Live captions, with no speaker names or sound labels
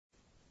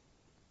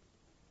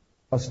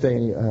I'll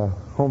stay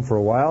home for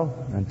a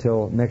while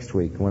until next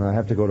week when I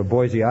have to go to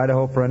Boise,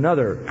 Idaho for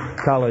another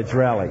college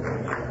rally.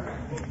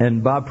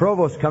 And Bob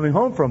Provost's coming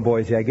home from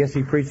Boise. I guess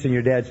he preached in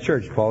your dad's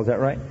church, Paul. Is that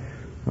right?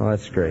 Oh,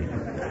 that's great.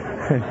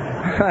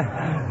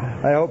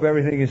 I hope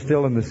everything is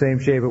still in the same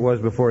shape it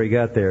was before he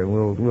got there.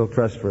 We'll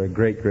trust for a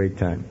great, great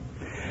time.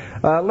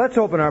 Let's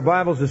open our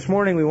Bibles this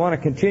morning. We want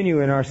to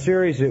continue in our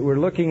series that we're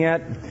looking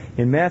at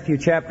in Matthew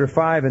chapter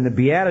 5 in the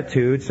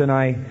Beatitudes. And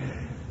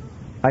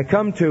I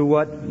come to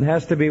what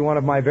has to be one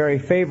of my very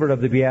favorite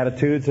of the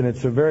Beatitudes, and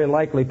it's a very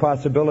likely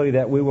possibility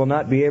that we will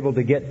not be able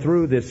to get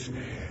through this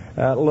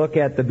look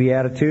at the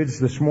Beatitudes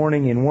this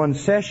morning in one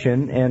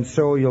session, and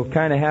so you'll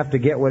kind of have to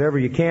get whatever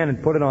you can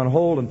and put it on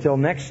hold until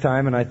next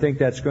time, and I think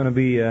that's going to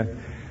be,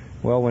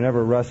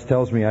 whenever Russ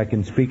tells me I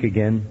can speak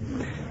again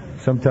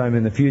sometime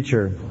in the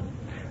future.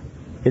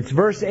 It's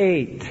verse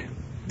 8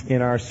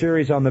 in our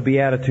series on the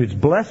Beatitudes.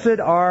 Blessed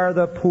are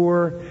the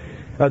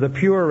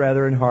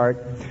pure in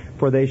heart,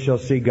 for they shall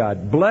see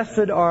God.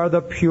 Blessed are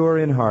the pure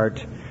in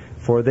heart,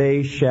 for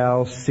they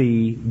shall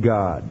see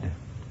God.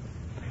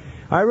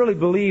 I really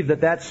believe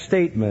that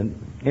statement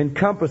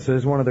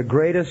encompasses one of the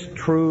greatest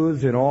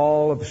truths in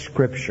all of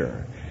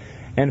Scripture.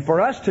 And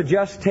for us to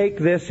just take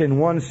this in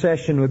one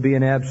session would be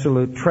an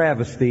absolute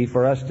travesty.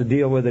 For us to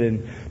deal with it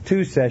in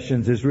two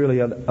sessions is really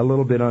a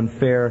little bit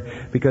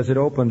unfair, because it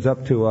opens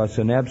up to us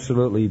an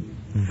absolutely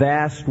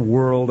vast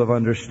world of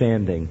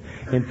understanding.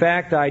 In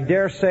fact, I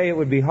dare say it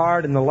would be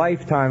hard in the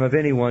lifetime of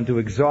anyone to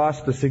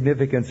exhaust the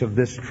significance of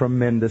this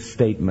tremendous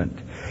statement.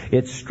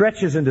 It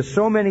stretches into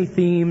so many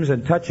themes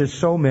and touches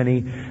so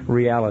many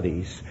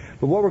realities.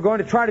 But what we're going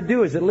to try to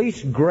do is at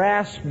least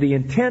grasp the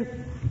intent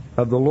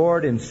of the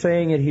Lord in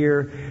saying it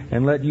here,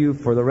 and let you,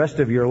 for the rest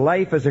of your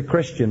life as a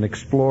Christian,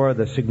 explore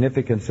the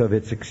significance of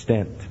its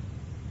extent.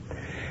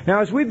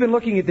 Now, as we've been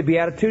looking at the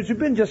Beatitudes, we've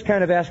been just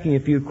kind of asking a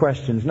few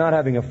questions, not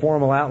having a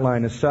formal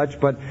outline as such,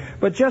 but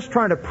just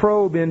trying to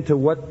probe into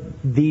what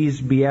these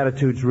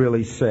Beatitudes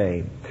really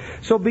say.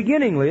 So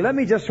beginningly, let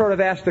me just sort of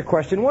ask the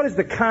question, what is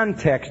the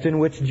context in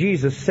which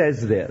Jesus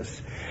says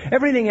this?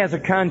 Everything has a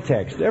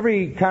context.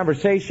 Every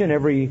conversation,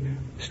 every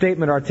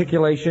statement,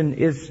 articulation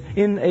is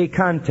in a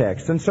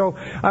context. And so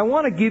I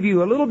want to give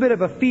you a little bit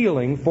of a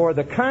feeling for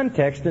the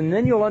context, and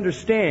then you'll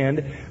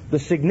understand the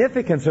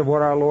significance of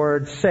what our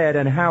Lord said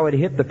and how it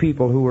hit the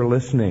people who were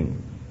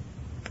listening.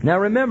 Now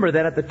remember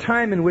that at the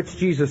time in which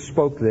Jesus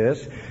spoke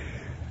this,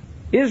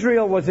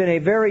 Israel was in a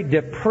very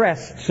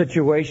depressed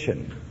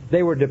situation.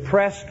 They were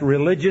depressed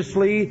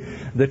religiously.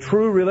 The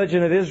true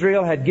religion of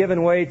Israel had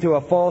given way to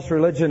a false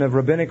religion of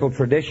rabbinical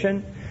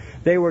tradition.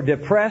 They were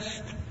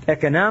depressed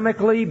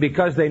economically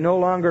because they no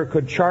longer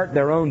could chart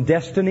their own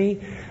destiny.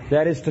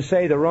 That is to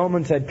say, the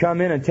Romans had come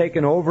in and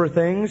taken over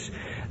things.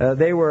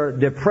 They were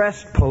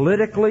depressed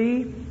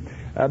politically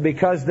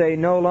because they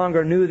no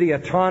longer knew the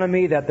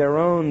autonomy that their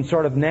own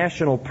sort of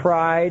national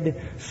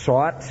pride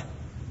sought.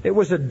 It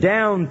was a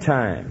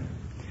downtime.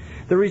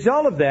 The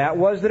result of that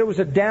was that it was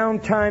a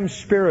downtime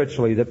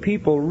spiritually. The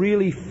people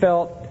really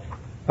felt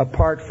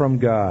apart from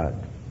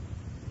God.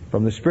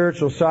 From the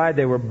spiritual side,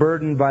 they were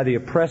burdened by the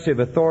oppressive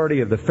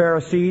authority of the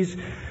Pharisees,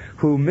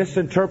 who,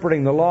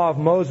 misinterpreting the law of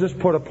Moses,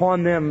 put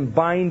upon them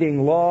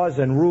binding laws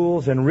and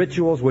rules and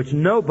rituals which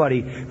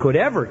nobody could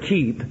ever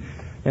keep.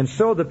 And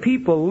so the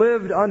people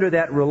lived under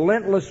that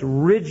relentless,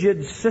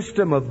 rigid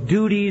system of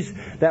duties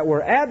that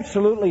were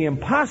absolutely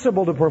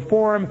impossible to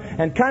perform,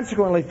 and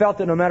consequently felt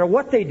that no matter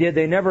what they did,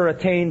 they never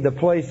attained the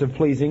place of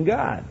pleasing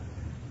God.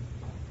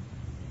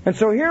 And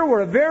so here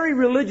were a very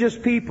religious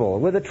people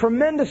with a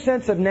tremendous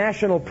sense of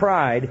national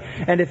pride,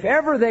 and if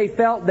ever they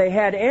felt they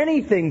had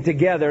anything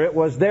together, it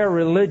was their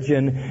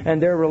religion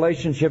and their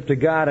relationship to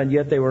God, and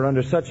yet they were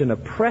under such an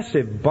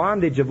oppressive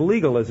bondage of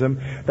legalism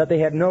that they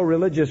had no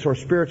religious or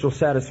spiritual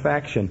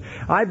satisfaction.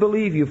 I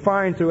believe you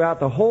find throughout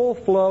the whole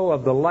flow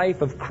of the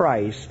life of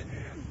Christ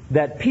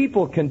that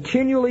people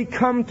continually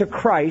come to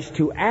Christ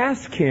to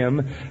ask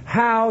Him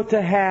how to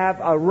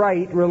have a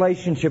right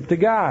relationship to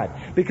God,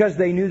 because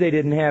they knew they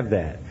didn't have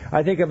that.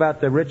 I think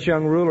about the rich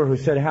young ruler who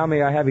said, "How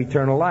may I have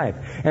eternal life?"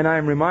 And I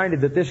am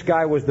reminded that this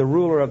guy was the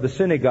ruler of the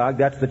synagogue.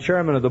 That's the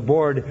chairman of the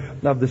board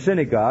of the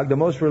synagogue, the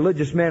most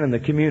religious man in the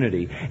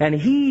community. And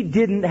he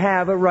didn't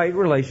have a right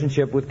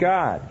relationship with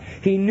God.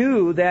 He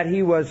knew that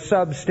he was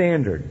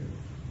substandard.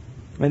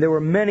 And there were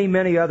many,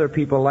 many other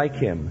people like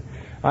him.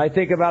 I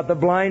think about the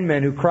blind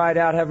men who cried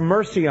out, "Have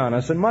mercy on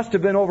us," and must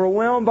have been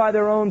overwhelmed by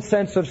their own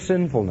sense of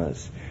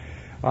sinfulness.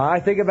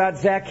 I think about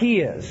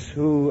Zacchaeus,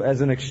 who,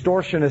 as an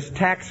extortionist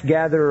tax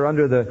gatherer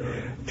under the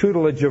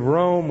tutelage of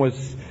Rome,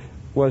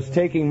 was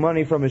taking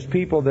money from his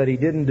people that he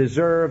didn't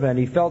deserve, and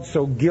he felt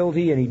so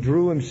guilty, and he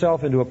drew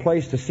himself into a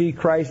place to see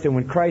Christ. And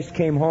when Christ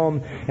came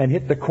home and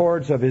hit the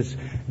chords of his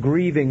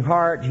grieving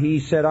heart, he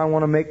said, "I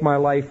want to make my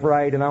life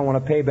right, and I want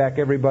to pay back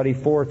everybody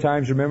 4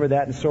 times. Remember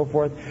that?" and so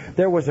forth.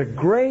 There was a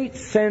great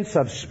sense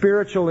of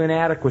spiritual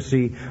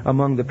inadequacy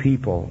among the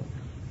people.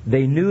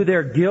 They knew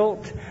their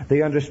guilt,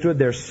 they understood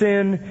their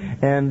sin,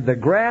 and the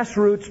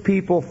grassroots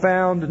people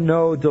found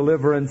no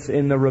deliverance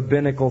in the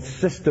rabbinical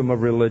system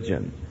of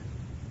religion.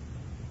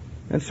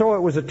 And so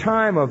it was a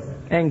time of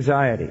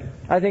anxiety.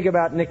 I think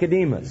about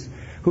Nicodemus,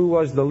 who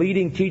was the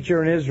leading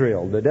teacher in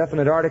Israel. The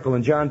definite article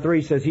in John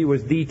 3 says he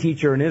was the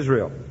teacher in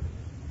Israel.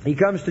 He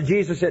comes to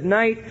Jesus at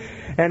night,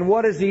 and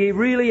what is he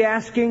really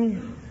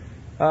asking?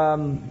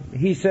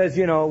 He says,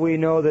 we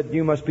know that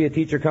you must be a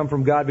teacher come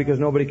from God, because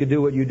nobody could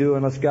do what you do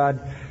unless God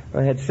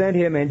had sent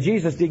him. And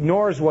Jesus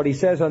ignores what he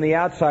says on the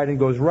outside and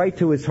goes right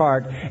to his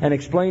heart and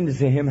explains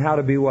to him how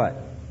to be what?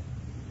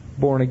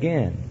 Born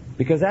again.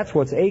 Because that's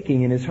what's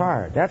aching in his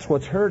heart. That's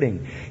what's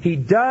hurting. He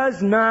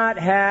does not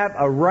have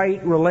a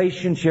right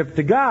relationship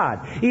to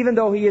God. Even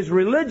though he is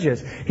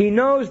religious, he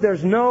knows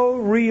there's no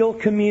real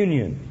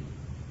communion.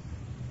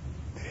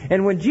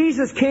 And when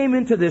Jesus came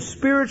into this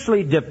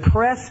spiritually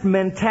depressed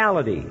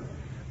mentality,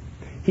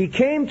 he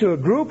came to a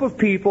group of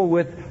people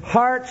with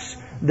hearts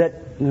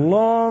that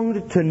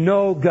longed to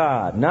know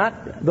God.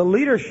 Not the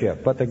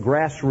leadership, but the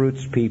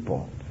grassroots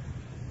people.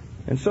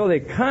 And so they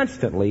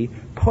constantly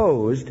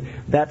posed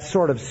that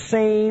sort of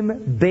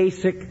same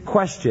basic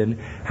question: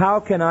 how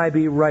can I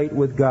be right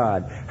with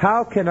God?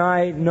 How can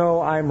I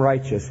know I'm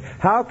righteous?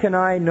 How can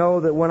I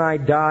know that when I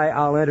die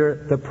I'll enter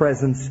the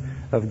presence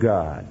of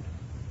God?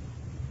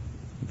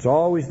 It's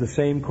always the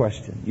same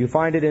question. You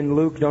find it in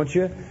Luke, don't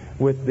you?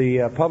 With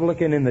the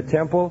publican in the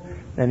temple,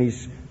 and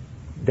he's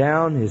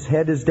down, his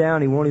head is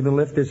down, he won't even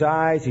lift his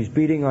eyes, he's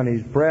beating on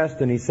his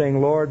breast, and he's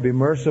saying, Lord, be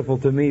merciful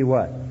to me,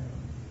 what?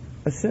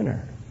 A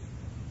sinner.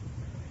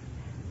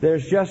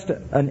 There's just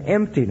an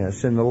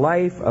emptiness in the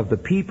life of the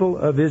people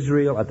of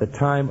Israel at the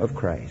time of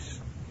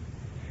Christ.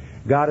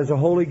 God is a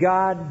holy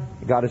God.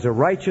 God is a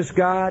righteous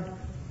God.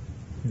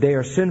 They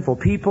are sinful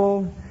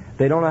people.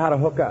 They don't know how to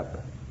hook up.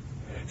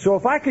 So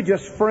if I could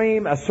just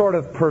frame a sort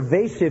of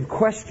pervasive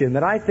question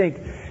that I think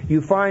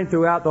you find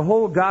throughout the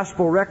whole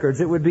gospel records,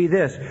 it would be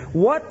this: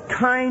 what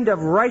kind of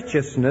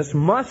righteousness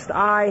must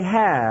I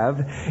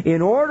have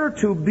in order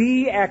to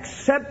be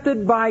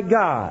accepted by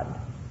God?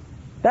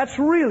 That's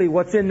really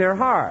what's in their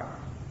heart.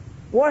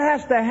 What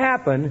has to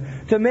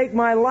happen to make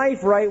my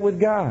life right with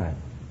God?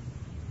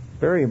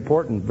 Very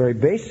important, very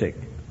basic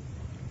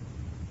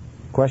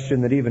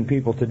question that even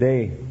people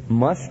today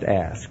must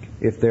ask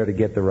if they're to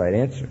get the right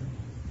answer.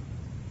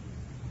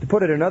 To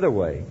put it another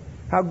way,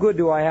 how good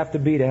do I have to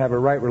be to have a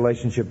right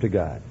relationship to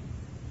God?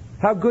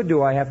 How good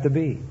do I have to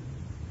be?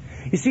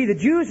 You see, the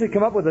Jews had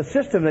come up with a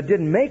system that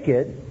didn't make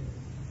it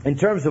in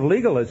terms of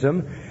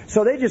legalism,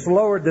 so they just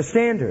lowered the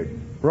standard.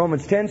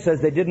 Romans 10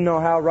 says they didn't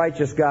know how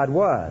righteous God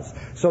was.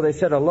 So they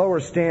set a lower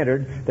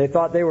standard. They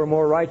thought they were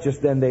more righteous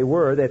than they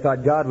were. They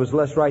thought God was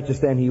less righteous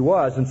than He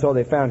was, and so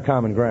they found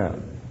common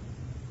ground.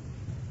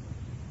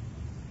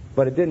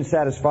 But it didn't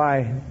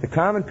satisfy the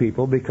common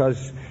people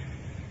because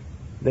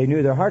they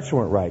knew their hearts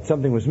weren't right.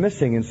 Something was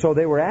missing, and so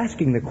they were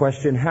asking the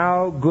question,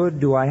 how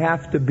good do I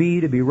have to be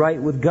right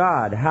with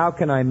God? How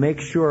can I make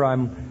sure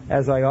I'm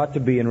as I ought to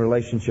be in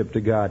relationship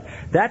to God?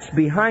 That's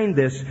behind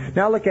this.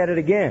 Now look at it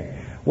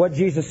again. What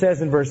Jesus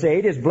says in verse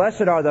 8 is,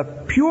 blessed are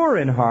the pure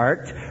in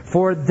heart,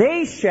 for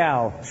they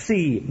shall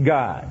see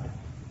God.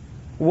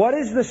 What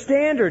is the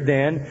standard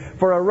then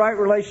for a right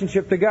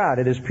relationship to God?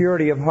 It is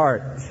purity of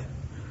heart.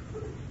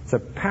 It's a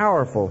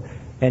powerful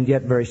and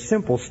yet very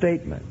simple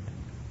statement.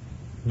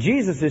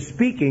 Jesus is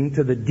speaking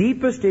to the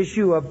deepest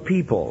issue of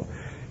people.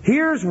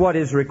 Here's what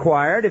is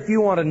required. If you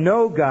want to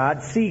know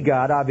God, see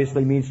God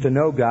obviously means to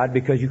know God,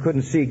 because you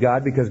couldn't see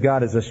God because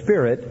God is a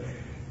spirit.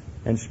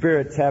 And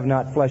spirits have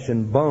not flesh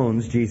and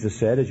bones, Jesus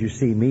said, as you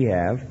see me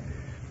have.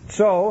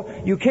 So,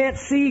 you can't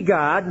see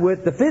God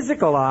with the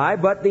physical eye,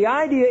 but the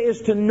idea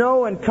is to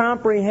know and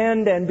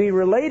comprehend and be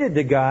related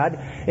to God.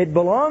 It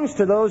belongs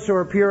to those who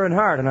are pure in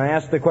heart. And I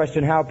ask the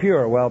question, how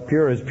pure? Well,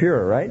 pure is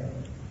pure, right?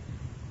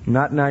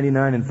 Not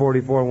 99 and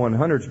 44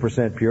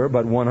 100% pure,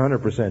 but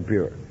 100%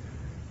 pure.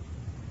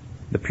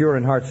 The pure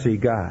in heart see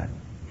God.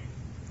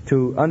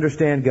 To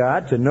understand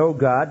God, to know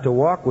God, to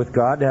walk with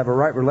God, to have a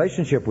right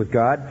relationship with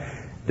God,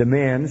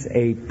 demands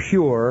a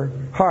pure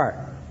heart.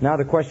 Now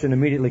the question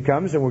immediately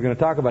comes, and we're going to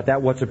talk about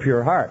that. What's a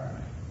pure heart?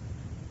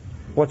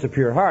 What's a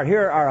pure heart?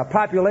 Here are a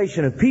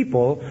population of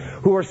people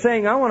who are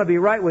saying, I want to be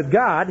right with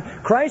God.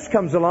 Christ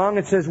comes along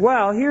and says,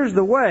 well, here's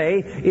the way.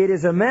 It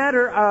is a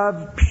matter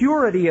of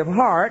purity of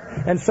heart.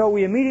 And so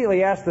we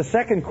immediately ask the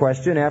second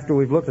question after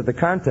we've looked at the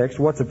context,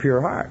 what's a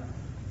pure heart?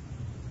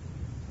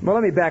 Well,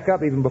 let me back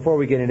up even before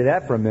we get into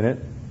that for a minute.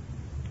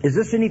 Is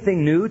this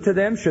anything new to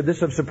them? Should this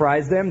have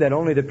surprised them that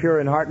only the pure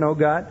in heart know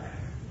God?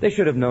 They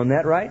should have known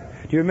that, right?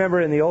 Do you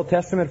remember in the Old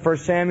Testament, 1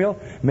 Samuel,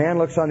 man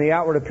looks on the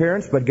outward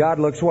appearance, but God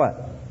looks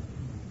what?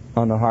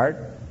 On the heart.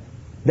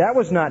 That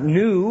was not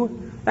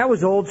new. That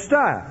was old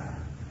stuff.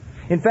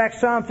 In fact,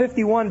 Psalm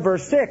 51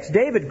 verse 6,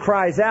 David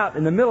cries out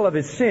in the middle of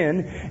his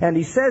sin, and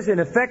he says in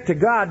effect to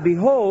God,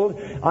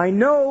 behold, I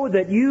know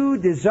that you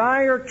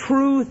desire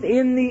truth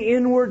in the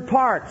inward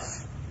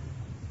parts.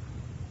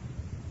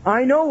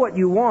 I know what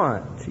you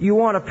want. You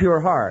want a pure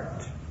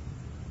heart.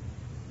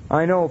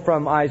 I know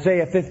from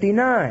Isaiah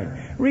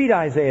 59. Read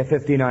Isaiah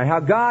 59, how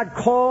God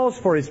calls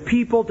for His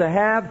people to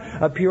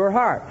have a pure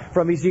heart.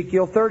 From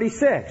Ezekiel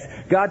 36,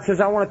 God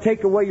says, I want to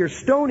take away your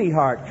stony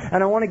heart,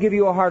 and I want to give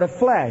you a heart of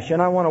flesh,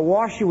 and I want to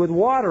wash you with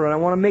water, and I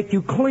want to make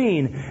you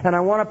clean, and I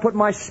want to put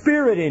my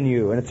Spirit in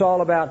you. And it's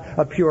all about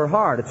a pure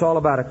heart. It's all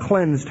about a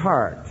cleansed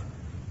heart.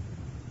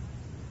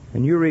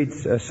 And you read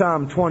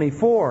Psalm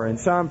 24. In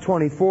Psalm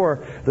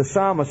 24, the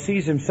psalmist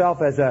sees himself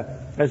as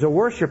a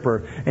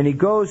worshiper, and he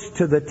goes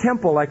to the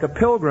temple like a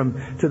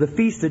pilgrim to the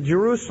feast at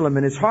Jerusalem,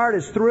 and his heart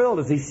is thrilled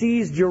as he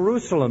sees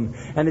Jerusalem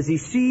and as he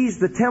sees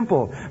the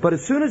temple. But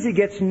as soon as he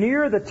gets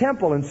near the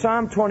temple in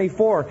Psalm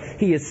 24,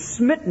 he is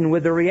smitten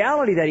with the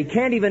reality that he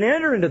can't even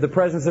enter into the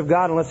presence of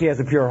God unless he has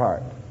a pure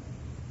heart.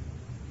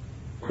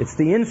 It's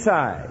the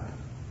inside.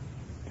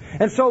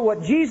 And so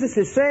what Jesus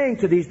is saying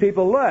to these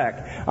people, look,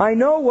 I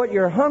know what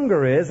your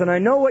hunger is, and I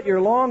know what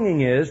your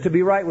longing is to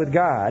be right with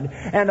God,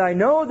 and I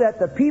know that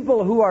the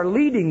people who are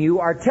leading you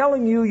are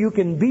telling you you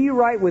can be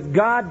right with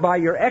God by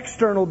your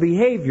external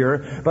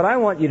behavior, but I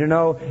want you to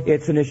know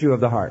it's an issue of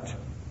the heart.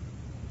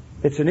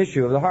 It's an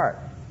issue of the heart.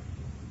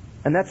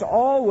 And that's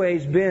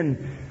always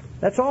been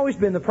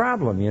the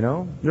problem, you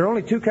know. There are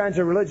only two kinds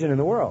of religion in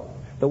the world.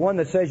 The one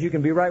that says you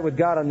can be right with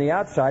God on the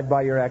outside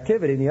by your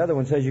activity, and the other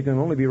one says you can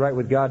only be right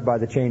with God by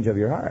the change of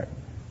your heart.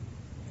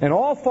 And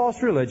all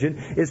false religion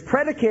is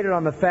predicated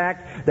on the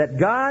fact that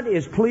God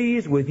is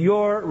pleased with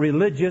your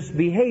religious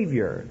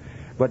behavior.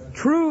 But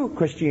true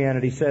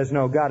Christianity says,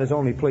 no, God is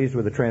only pleased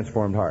with a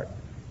transformed heart,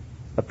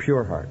 a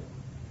pure heart.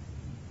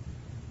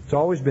 It's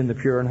always been the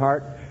pure in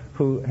heart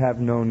who have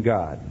known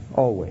God.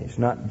 Always.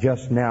 Not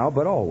just now,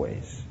 but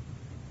always.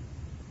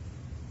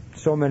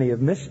 So many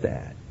have missed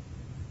that.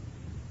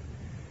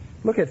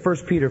 Look at 1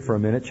 Peter for a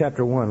minute,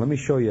 chapter 1. Let me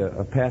show you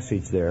a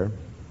passage there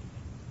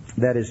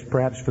that is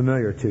perhaps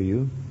familiar to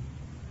you.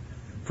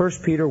 1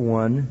 Peter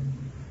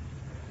 1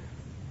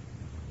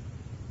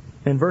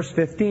 and verse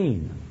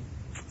 15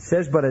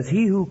 says, But as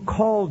He who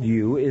called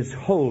you is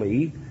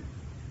holy,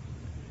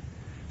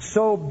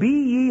 so be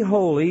ye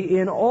holy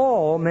in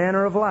all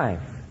manner of life.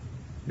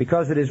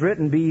 Because it is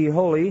written, Be ye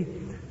holy,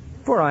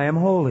 for I am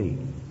holy.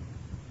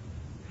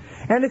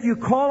 And if you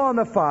call on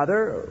the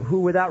Father,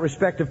 who without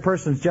respect of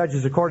persons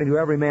judges according to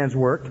every man's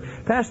work,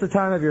 pass the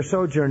time of your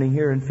sojourning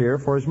here in fear,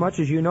 for as much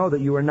as you know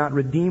that you are not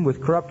redeemed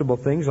with corruptible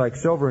things like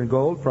silver and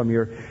gold from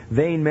your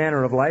vain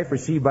manner of life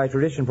received by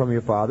tradition from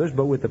your fathers,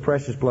 but with the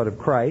precious blood of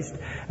Christ,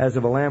 as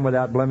of a lamb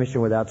without blemish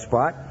and without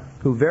spot,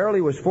 who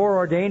verily was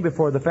foreordained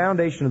before the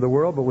foundation of the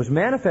world, but was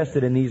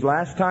manifested in these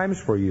last times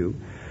for you,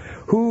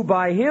 who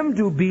by Him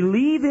do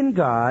believe in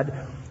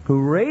God, who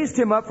raised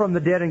Him up from the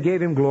dead and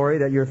gave Him glory,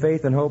 that your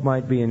faith and hope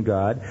might be in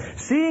God,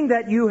 seeing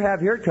that you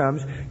have, here it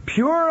comes,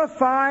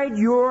 purified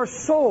your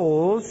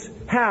souls.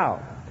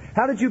 How?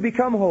 How did you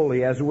become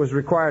holy, as was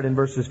required in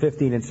verses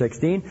 15 and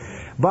 16?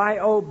 By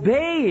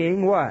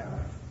obeying what?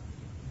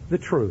 The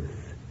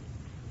truth.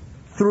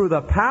 Through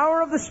the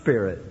power of the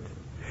Spirit,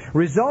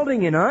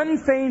 resulting in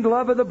unfeigned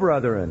love of the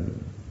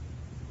brethren.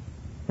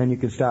 And you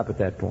can stop at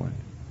that point.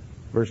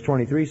 Verse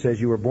 23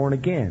 says you were born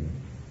again.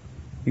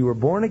 You were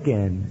born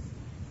again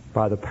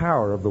by the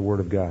power of the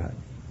Word of God.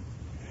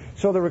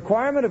 So the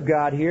requirement of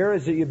God here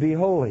is that you be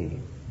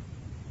holy.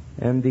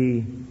 And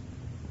the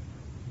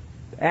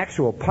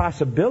actual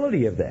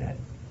possibility of that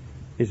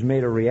is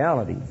made a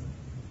reality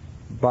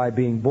by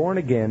being born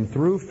again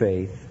through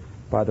faith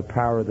by the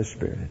power of the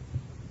Spirit.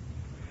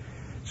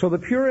 So the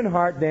pure in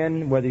heart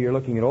then, whether you're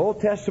looking at Old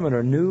Testament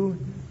or New,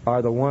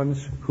 are the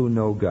ones who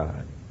know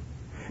God.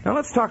 Now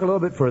let's talk a little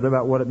bit further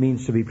about what it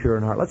means to be pure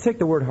in heart. Let's take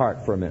the word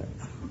heart for a minute.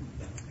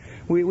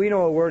 We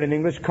know a word in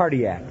English,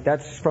 cardiac.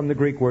 That's from the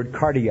Greek word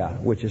cardia,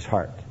 which is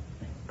heart.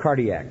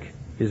 Cardiac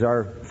is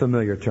our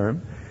familiar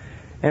term.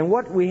 And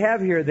what we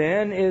have here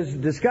then is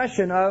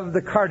discussion of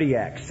the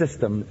cardiac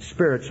system,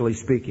 spiritually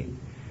speaking.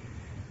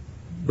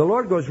 The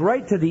Lord goes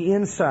right to the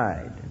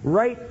inside,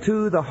 right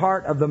to the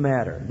heart of the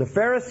matter. The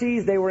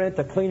Pharisees, they were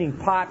into cleaning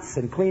pots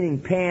and cleaning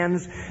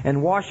pans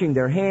and washing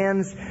their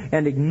hands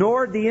and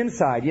ignored the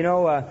inside. You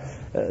know,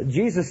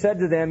 Jesus said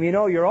to them, you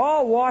know, you're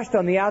all washed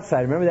on the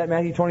outside. Remember that,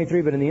 Matthew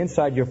 23? But on the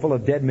inside, you're full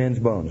of dead men's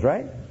bones,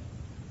 right?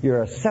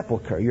 You're a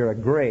sepulcher. You're a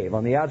grave.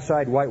 On the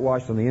outside,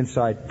 whitewashed. On the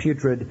inside,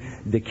 putrid,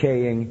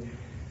 decaying.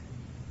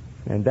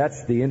 And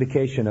that's the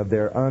indication of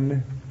their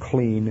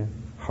unclean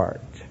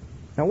heart.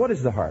 Now, what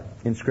is the heart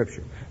in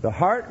Scripture? The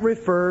heart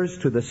refers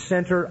to the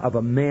center of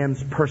a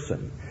man's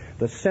person,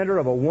 the center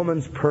of a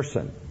woman's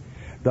person.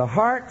 The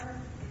heart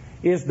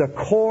is the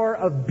core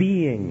of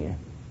being.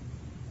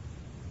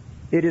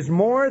 It is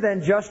more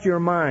than just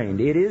your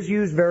mind. It is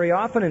used very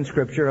often in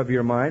Scripture of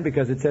your mind,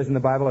 because it says in the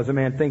Bible, as a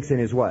man thinks in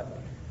his what?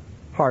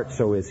 Heart,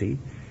 so is he.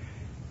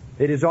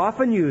 It is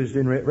often used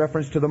in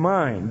reference to the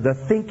mind, the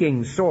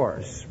thinking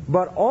source.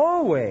 But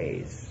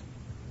always,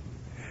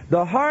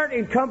 the heart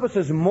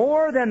encompasses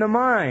more than the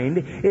mind.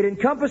 It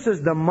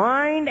encompasses the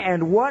mind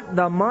and what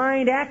the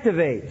mind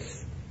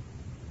activates.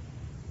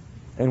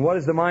 And what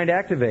does the mind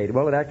activate?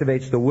 Well, it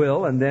activates the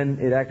will, and then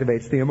it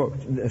activates the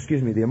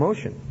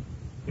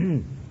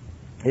emotion.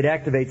 It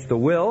activates the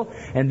will,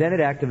 and then it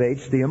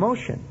activates the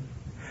emotion.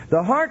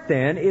 The heart,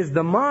 then, is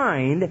the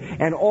mind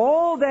and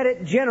all that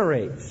it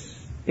generates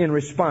in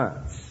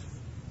response.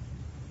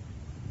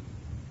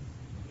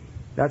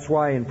 That's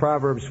why in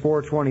Proverbs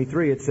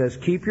 4:23 it says,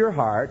 keep your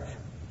heart,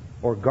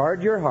 or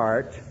guard your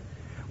heart,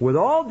 with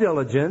all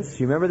diligence.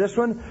 You remember this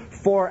one?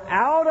 For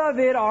out of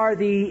it are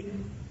the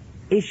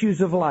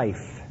issues of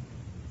life.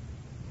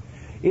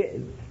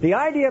 The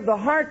idea of the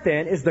heart,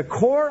 then, is the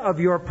core of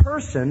your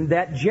person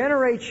that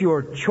generates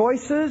your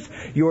choices,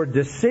 your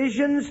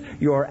decisions,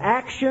 your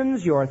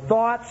actions, your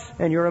thoughts,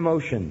 and your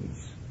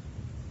emotions.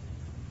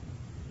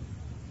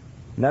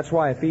 And that's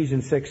why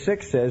Ephesians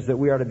 6:6 says that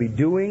we are to be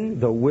doing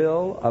the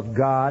will of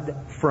God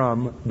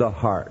from the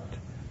heart.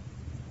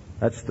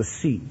 That's the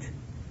seat.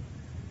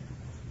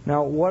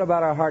 Now, what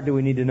about our heart do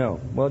we need to know?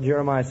 Well,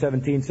 Jeremiah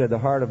 17 said the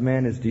heart of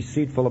man is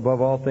deceitful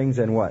above all things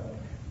and what?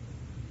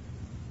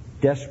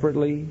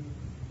 Desperately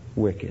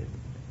wicked.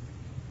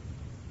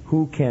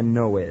 Who can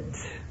know it?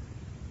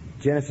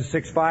 Genesis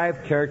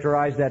 6:5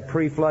 characterized that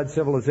pre-flood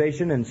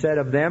civilization and said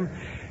of them,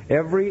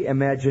 every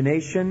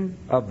imagination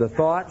of the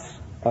thoughts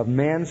of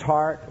man's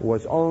heart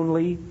was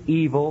only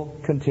evil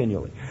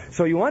continually.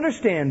 So you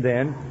understand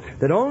then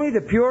that only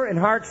the pure in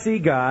heart see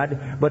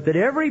God, but that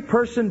every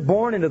person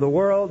born into the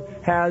world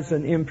has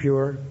an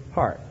impure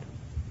heart.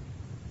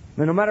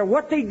 And no matter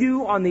what they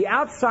do on the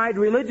outside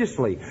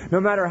religiously,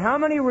 no matter how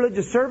many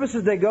religious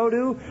services they go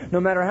to,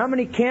 no matter how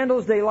many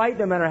candles they light,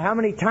 no matter how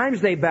many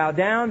times they bow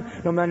down,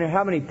 no matter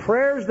how many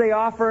prayers they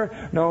offer,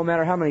 no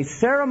matter how many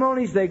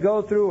ceremonies they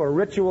go through or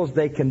rituals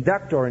they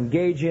conduct or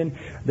engage in,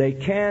 they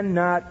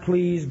cannot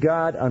please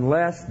God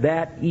unless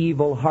that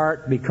evil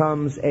heart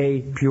becomes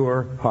a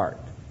pure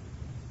heart.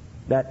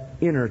 That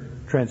inner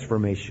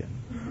transformation.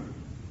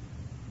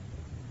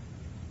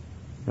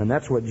 And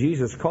that's what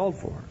Jesus called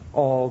for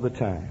all the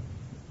time,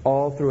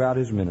 all throughout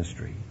His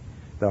ministry.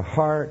 The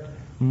heart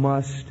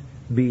must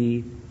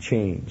be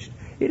changed.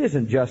 It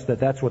isn't just that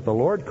that's what the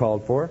Lord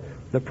called for.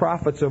 The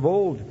prophets of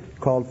old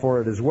called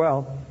for it as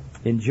well.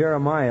 In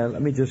Jeremiah,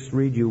 let me just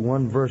read you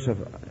one verse,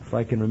 if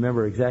I can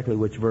remember exactly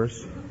which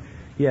verse.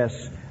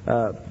 Yes,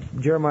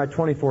 Jeremiah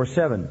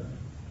 24:7.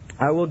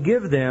 I will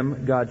give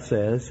them, God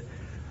says,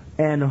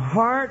 an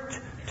heart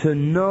to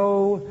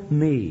know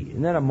me.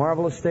 Isn't that a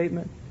marvelous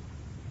statement?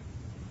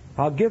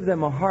 I'll give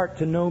them a heart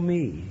to know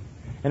me.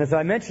 And as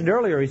I mentioned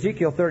earlier,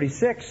 Ezekiel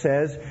 36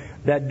 says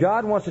that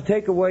God wants to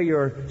take away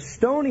your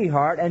stony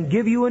heart and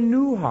give you a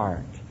new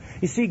heart.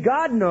 You see,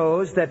 God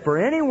knows that for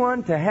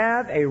anyone to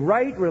have a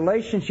right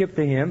relationship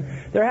to Him,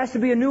 there has to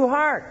be a new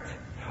heart,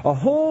 a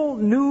whole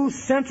new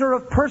center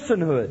of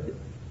personhood.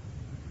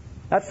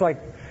 That's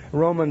like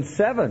Romans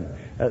 7,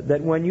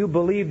 that when you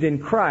believed in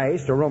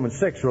Christ, or Romans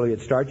 6 really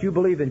it starts, you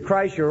believed in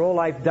Christ, your old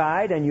life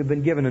died, and you've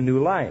been given a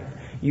new life.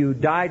 You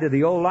die to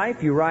the old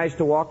life, you rise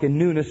to walk in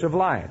newness of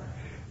life.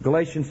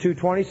 Galatians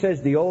 2:20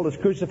 says, the old is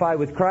crucified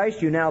with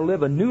Christ, you now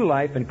live a new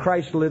life, and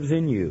Christ lives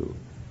in you.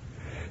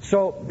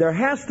 So there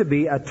has to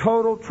be a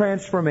total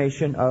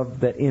transformation of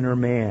the inner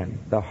man,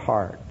 the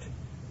heart,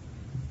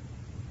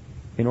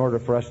 in order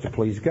for us to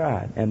please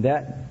God. And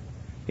that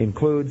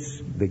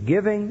includes the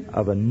giving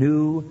of a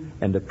new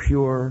and a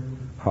pure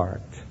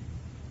heart.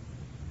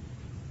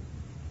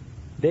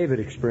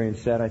 David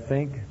experienced that, I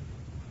think.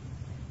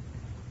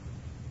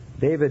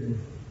 David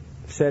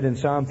said in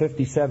Psalm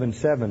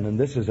 57:7, and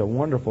this is a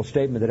wonderful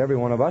statement that every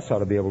one of us ought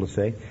to be able to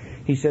say.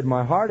 He said,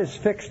 my heart is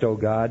fixed, O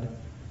God,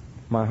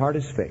 my heart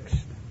is fixed.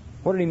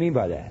 What did he mean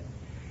by that?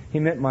 He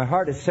meant my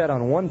heart is set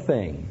on one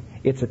thing.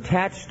 It's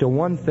attached to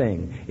one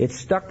thing. It's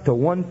stuck to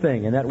one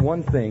thing, and that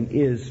one thing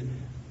is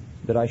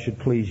that I should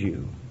please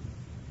you,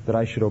 that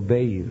I should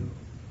obey you.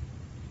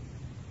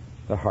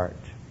 The heart.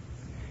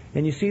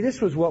 And you see,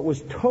 this was what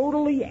was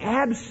totally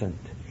absent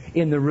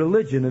in the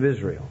religion of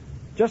Israel,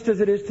 just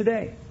as it is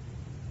today.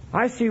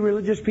 I see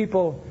religious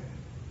people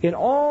in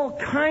all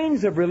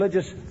kinds of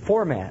religious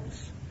formats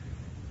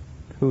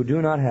who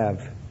do not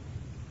have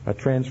a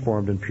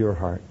transformed and pure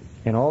heart.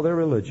 And all their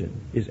religion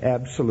is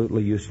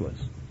absolutely useless.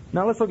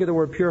 Now let's look at the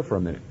word pure for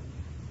a minute.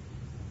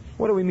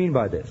 What do we mean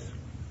by this?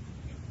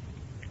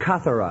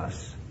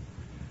 Katharos.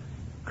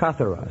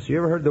 Katharos. You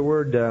ever heard the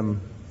word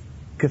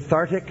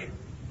cathartic?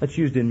 That's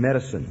used in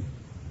medicine.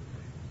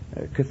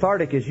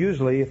 Cathartic is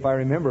usually, if I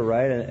remember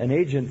right, an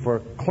agent for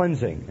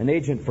cleansing, an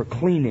agent for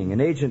cleaning,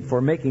 an agent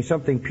for making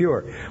something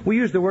pure. We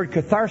use the word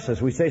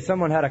catharsis. We say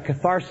someone had a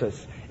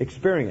catharsis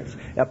experience,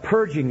 a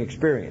purging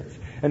experience,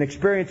 an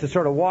experience that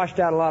sort of washed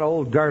out a lot of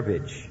old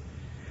garbage.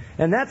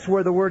 And that's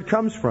where the word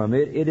comes from.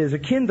 It is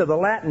akin to the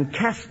Latin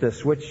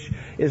castus, which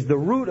is the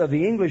root of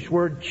the English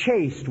word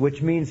chaste,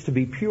 which means to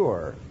be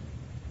pure.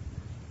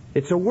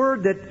 It's a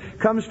word that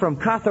comes from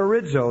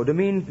katharizo, to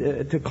mean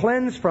to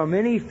cleanse from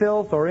any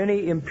filth or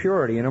any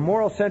impurity. In a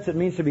moral sense, it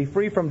means to be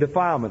free from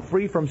defilement,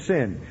 free from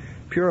sin,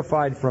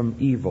 purified from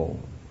evil.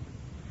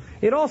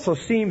 It also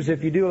seems,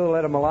 if you do a little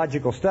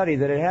etymological study,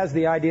 that it has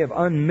the idea of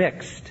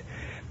unmixed.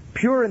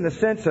 Pure in the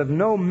sense of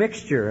no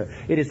mixture.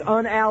 It is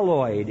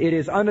unalloyed. It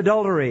is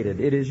unadulterated.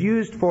 It is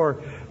used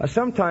for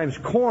sometimes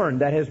corn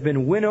that has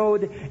been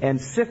winnowed and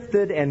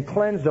sifted and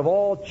cleansed of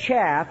all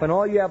chaff, and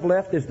all you have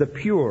left is the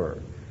pure.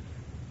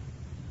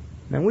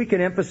 And we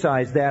can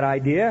emphasize that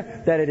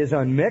idea, that it is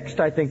unmixed.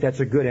 I think that's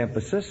a good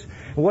emphasis.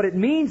 What it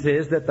means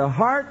is that the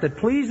heart that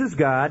pleases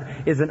God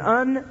is an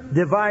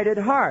undivided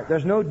heart.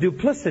 There's no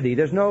duplicity.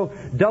 There's no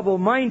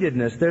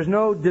double-mindedness. There's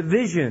no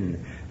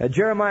division.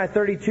 Jeremiah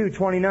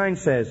 32:29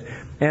 says,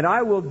 "And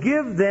I will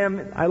give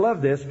them," I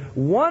love this,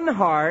 "one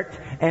heart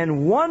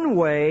and one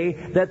way,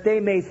 that they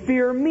may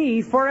fear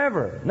me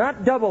forever."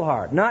 Not double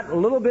heart. Not a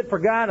little bit for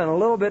God and a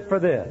little bit for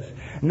this.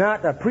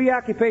 Not a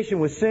preoccupation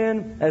with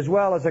sin as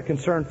well as a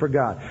concern for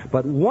God.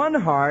 But one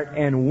heart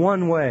and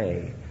one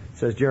way,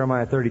 says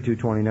Jeremiah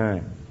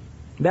 32:29.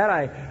 That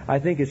I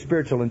think is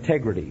spiritual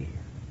integrity.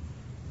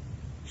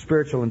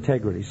 Spiritual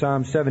integrity.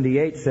 Psalm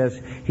 78 says,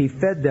 "He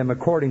fed them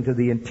according to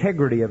the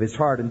integrity of his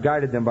heart and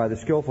guided them by the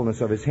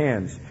skillfulness of his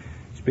hands."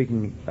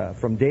 Speaking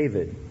from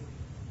David.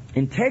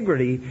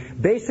 Integrity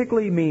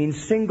basically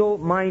means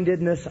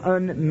single-mindedness,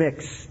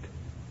 unmixed.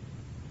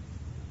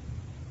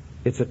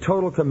 It's a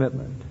total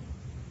commitment.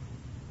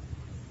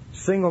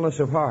 Singleness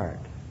of heart.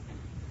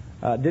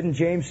 Didn't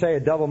James say a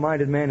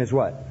double-minded man is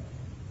what?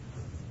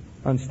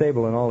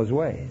 Unstable in all his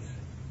ways.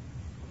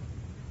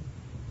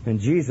 And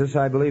Jesus,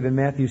 I believe in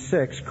Matthew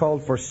 6,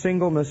 called for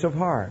singleness of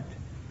heart.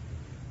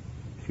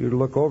 If you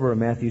look over in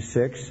Matthew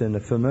 6 in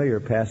the familiar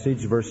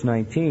passage, verse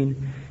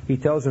 19, he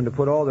tells them to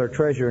put all their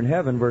treasure in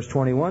heaven. Verse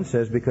 21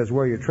 says, "Because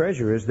where your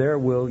treasure is, there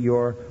will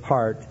your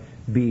heart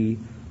be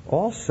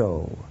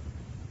also."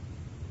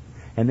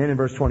 And then in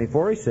verse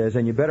 24 he says,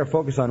 "And you better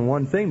focus on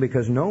one thing,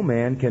 because no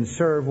man can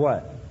serve"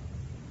 what?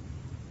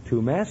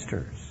 "Two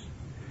masters."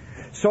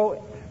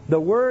 So the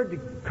word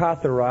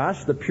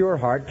katharos, the pure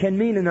heart, can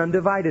mean an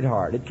undivided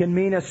heart. It can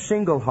mean a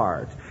single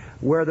heart,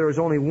 where there is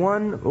only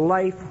one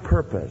life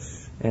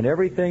purpose, and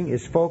everything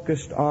is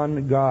focused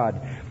on God.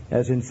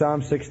 As in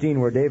Psalm 16,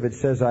 where David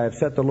says, "I have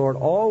set the Lord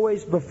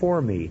always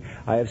before me."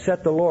 I have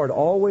set the Lord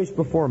always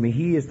before me.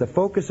 He is the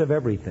focus of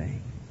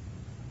everything.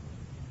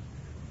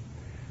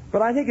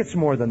 But I think it's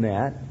more than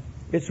that.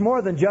 It's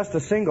more than just a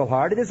single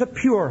heart. It is a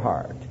pure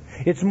heart.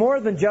 It's more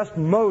than just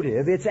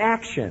motive. It's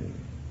action.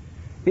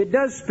 It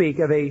does speak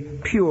of a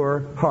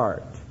pure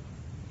heart.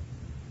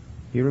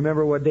 You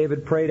remember what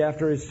David prayed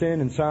after his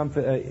sin in Psalm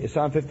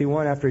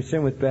 51, after he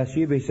sinned with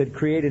Bathsheba? He said,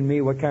 "Create in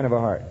me" what kind of a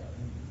heart?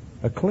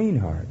 "A clean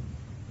heart,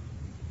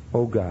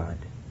 O God."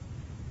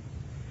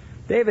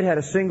 David had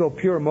a single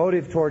pure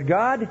motive toward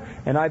God,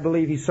 and I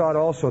believe he sought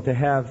also to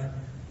have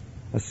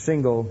a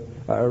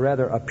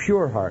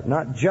pure heart.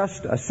 Not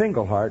just a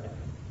single heart,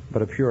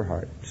 but a pure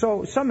heart.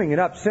 So, summing it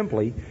up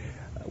simply,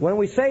 when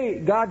we say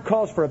God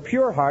calls for a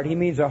pure heart, He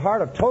means a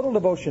heart of total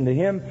devotion to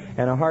Him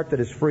and a heart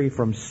that is free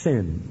from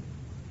sin.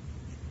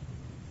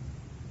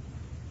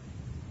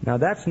 Now,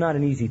 that's not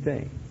an easy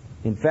thing.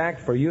 In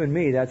fact, for you and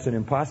me, that's an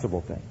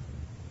impossible thing.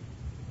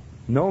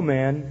 No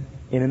man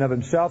in and of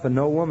himself and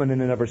no woman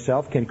in and of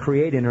herself can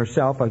create in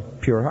herself a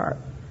pure heart.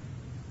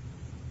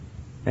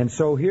 And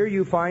so here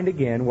you find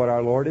again what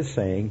our Lord is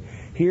saying.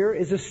 Here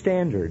is a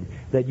standard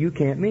that you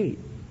can't meet.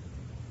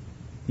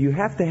 You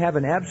have to have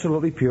an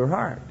absolutely pure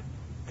heart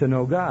to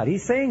know God.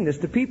 He's saying this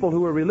to people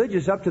who are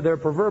religious up to their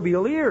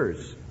proverbial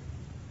ears.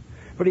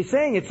 But He's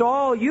saying it's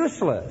all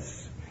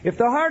useless if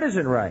the heart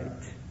isn't right.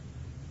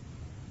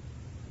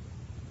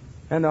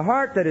 And the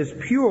heart that is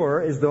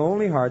pure is the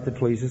only heart that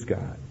pleases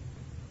God.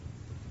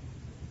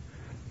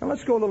 Now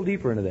let's go a little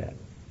deeper into that.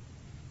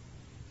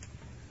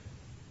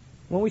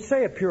 When we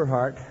say a pure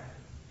heart,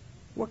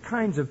 what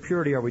kinds of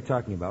purity are we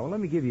talking about? Well, let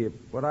me give you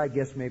what I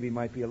guess maybe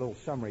might be a little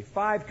summary.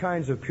 5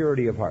 kinds of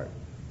purity of heart.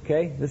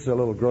 Okay? This is a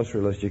little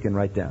grocery list you can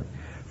write down.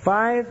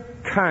 5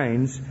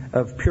 kinds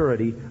of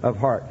purity of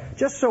heart.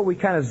 Just so we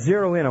kind of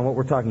zero in on what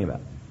we're talking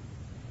about.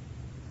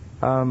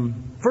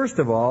 First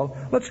of all,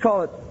 let's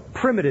call it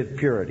primitive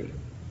purity.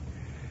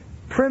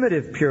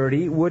 Primitive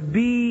purity would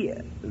be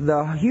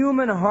the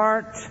human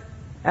heart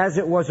as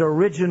it was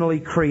originally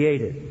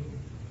created.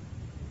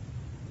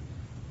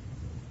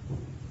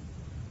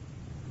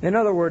 In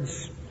other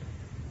words,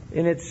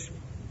 in its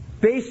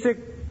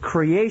basic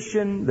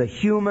creation, the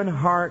human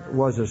heart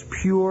was as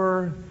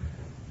pure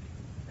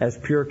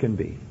can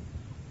be.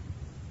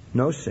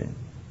 No sin.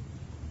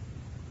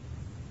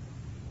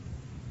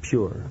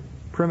 Pure.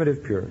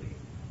 Primitive purity.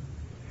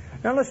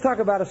 Now let's talk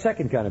about a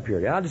second kind of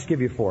purity. I'll just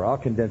give you 4. I'll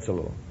condense a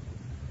little.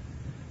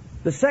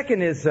 The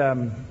second is,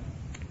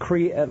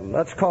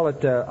 let's call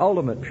it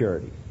ultimate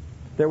purity.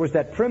 There was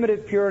that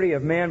primitive purity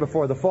of man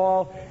before the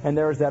fall, and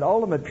there is that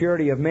ultimate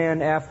purity of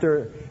man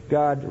after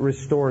God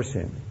restores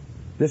him.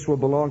 This will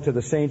belong to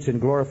the saints in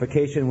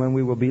glorification, when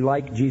we will be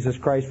like Jesus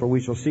Christ, for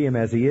we shall see Him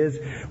as He is.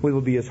 We will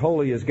be as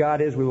holy as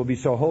God is. We will be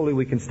so holy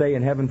we can stay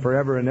in heaven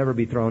forever and never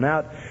be thrown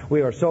out.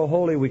 We are so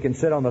holy we can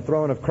sit on the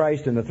throne of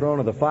Christ and the throne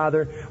of the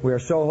Father. We are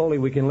so holy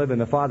we can live in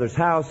the Father's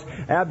house.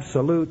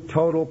 Absolute,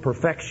 total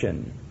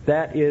perfection.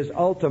 That is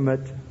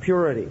ultimate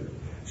purity.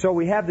 So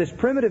we have this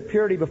primitive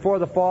purity before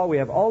the fall. We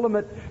have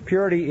ultimate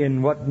purity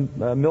in what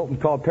Milton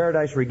called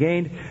Paradise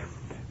Regained.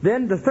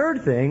 Then the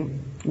third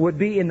thing would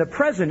be in the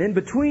present, in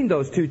between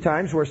those two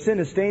times where sin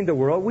has stained the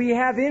world, we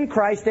have in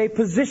Christ a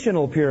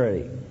positional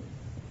purity.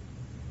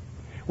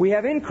 We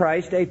have in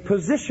Christ a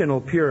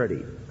positional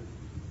purity.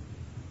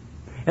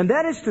 And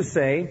that is to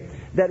say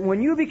that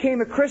when you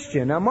became a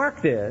Christian, now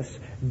mark this,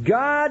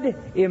 God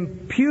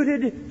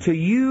imputed to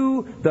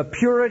you the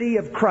purity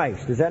of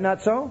Christ. Is that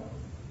not so?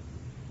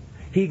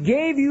 He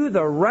gave you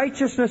the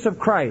righteousness of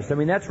Christ. I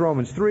mean, that's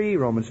Romans 3,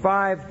 Romans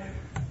 5.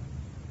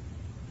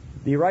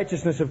 The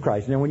righteousness of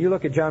Christ. Now, when you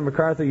look at John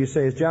MacArthur, you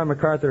say, is John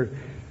MacArthur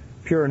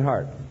pure in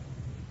heart?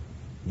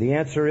 The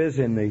answer is,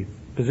 in the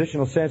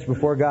positional sense,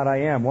 before God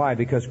I am. Why?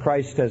 Because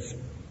Christ has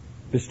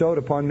bestowed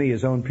upon me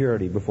His own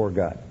purity before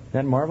God. Isn't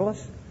that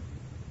marvelous?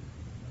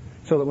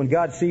 So that when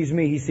God sees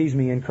me, He sees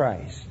me in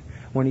Christ.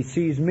 When He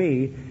sees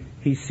me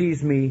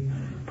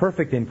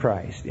perfect in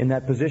Christ, in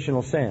that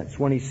positional sense.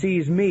 When He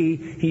sees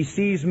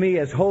me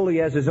as holy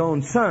as His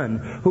own Son,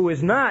 who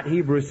is not,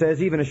 Hebrews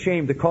says, even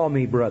ashamed to call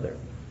me brother.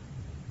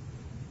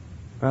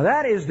 Now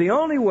that is the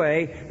only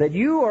way that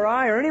you or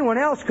I or anyone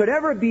else could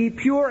ever be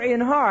pure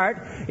in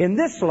heart in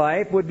this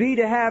life, would be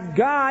to have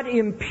God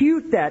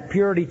impute that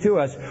purity to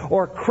us,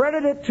 or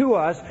credit it to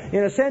us.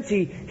 In a sense,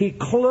 He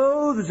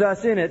clothes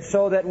us in it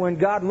so that when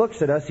God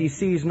looks at us, He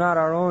sees not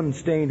our own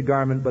stained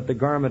garment, but the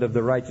garment of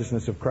the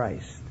righteousness of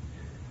Christ.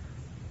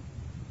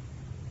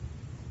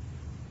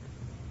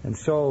 And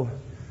so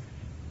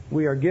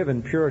we are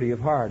given purity of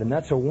heart, and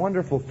that's a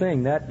wonderful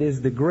thing. That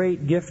is the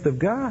great gift of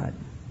God.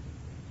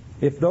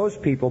 If those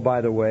people,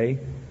 by the way,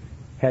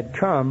 had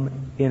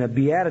come in a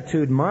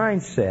beatitude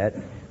mindset,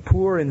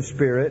 poor in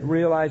spirit,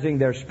 realizing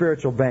their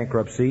spiritual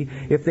bankruptcy,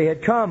 if they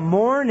had come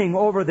mourning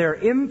over their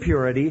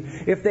impurity,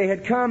 if they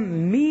had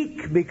come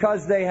meek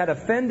because they had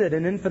offended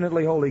an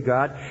infinitely holy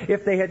God,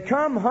 if they had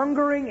come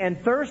hungering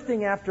and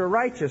thirsting after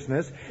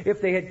righteousness,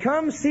 if they had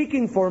come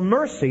seeking for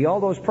mercy,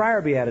 all those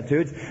prior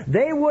beatitudes,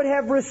 they would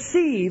have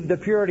received the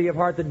purity of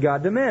heart that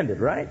God demanded,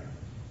 right?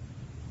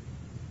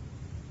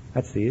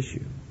 That's the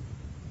issue.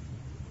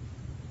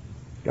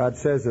 God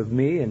says of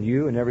me and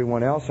you and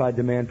everyone else, I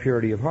demand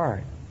purity of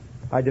heart.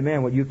 I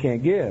demand what you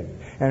can't give.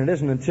 And it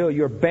isn't until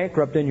you're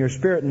bankrupt in your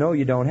spirit and know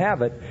you don't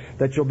have it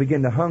that you'll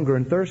begin to hunger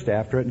and thirst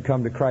after it and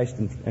come to Christ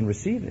and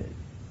receive it.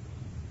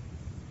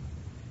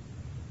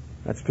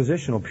 That's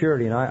positional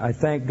purity, and I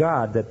thank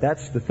God that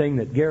that's the thing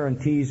that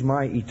guarantees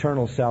my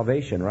eternal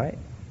salvation, right?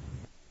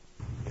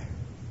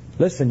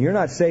 Listen, you're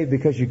not saved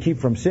because you keep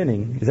from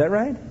sinning. Is that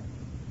right?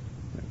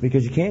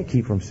 Because you can't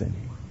keep from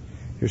sinning.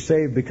 You're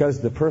saved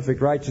because the perfect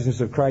righteousness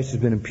of Christ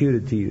has been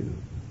imputed to you.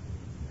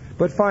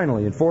 But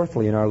finally, and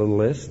fourthly in our little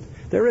list,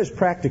 there is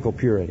practical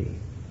purity.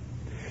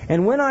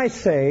 And when I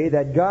say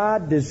that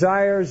God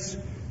desires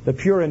the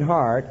pure in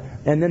heart,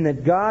 and then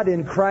that God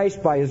in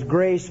Christ by His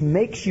grace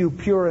makes you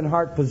pure in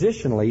heart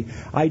positionally,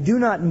 I do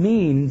not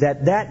mean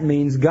that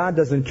means God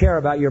doesn't care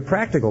about your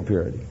practical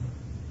purity.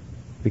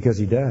 Because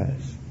He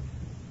does.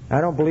 I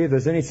don't believe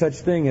there's any such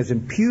thing as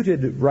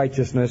imputed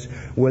righteousness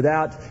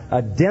without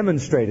a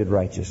demonstrated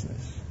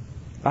righteousness.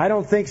 I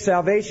don't think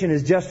salvation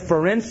is just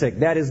forensic.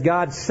 That is,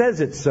 God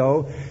says it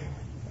so,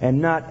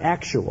 and not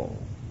actual.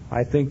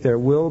 I think there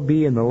will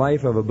be in the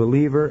life of a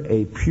believer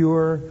a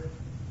pure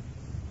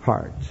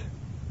heart.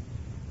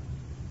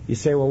 You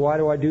say, well, why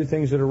do I do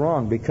things that are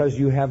wrong? Because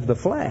you have the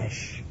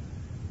flesh,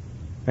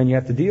 and you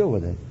have to deal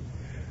with it.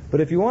 But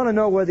if you want to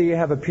know whether you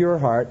have a pure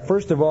heart,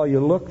 first of all, you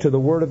look to the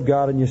Word of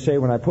God and you say,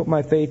 when I put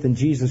my faith in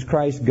Jesus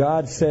Christ,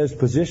 God says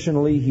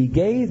positionally He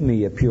gave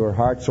me a pure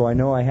heart, so I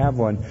know I have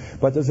one.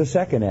 But there's a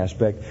second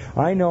aspect.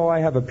 I know I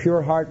have a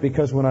pure heart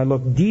because when I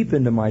look deep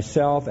into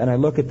myself and I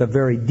look at the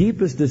very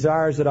deepest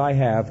desires that I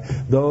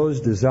have, those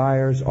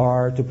desires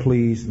are to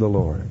please the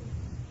Lord.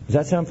 Does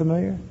that sound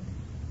familiar?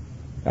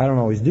 I don't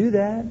always do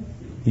that.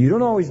 You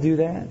don't always do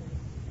that.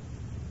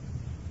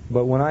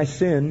 But when I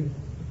sin,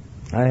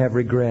 I have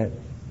regret.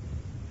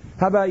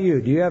 How about you?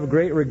 Do you have a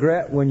great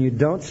regret when you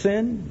don't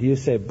sin? Do you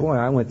say, boy,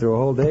 I went through a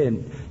whole day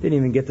and didn't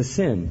even get to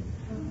sin.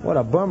 What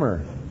a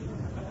bummer.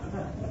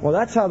 Well,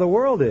 that's how the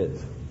world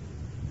is.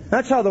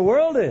 That's how the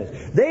world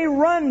is. They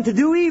run to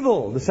do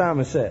evil, the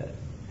psalmist said.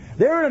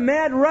 They're in a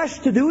mad rush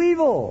to do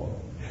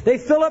evil. They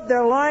fill up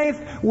their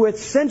life with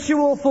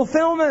sensual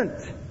fulfillment.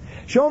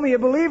 Show me a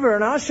believer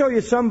and I'll show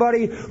you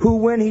somebody who,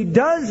 when he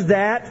does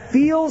that,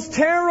 feels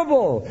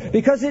terrible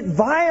because it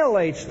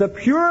violates the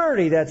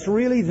purity that's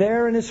really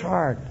there in his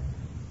heart.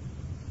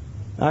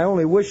 I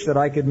only wish that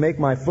I could make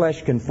my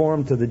flesh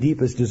conform to the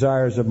deepest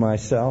desires of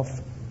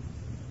myself,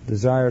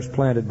 desires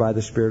planted by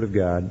the Spirit of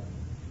God.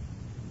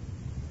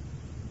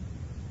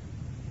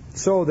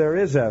 So there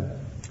is a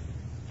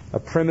a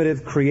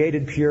primitive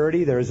created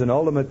purity. There's an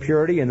ultimate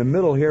purity. In the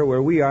middle here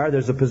where we are,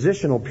 there's a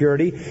positional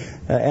purity,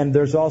 and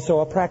there's also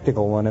a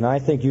practical one. And I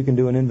think you can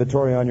do an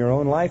inventory on your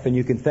own life, and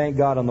you can thank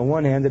God on the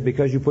one hand that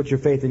because you put your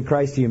faith in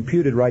Christ, He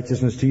imputed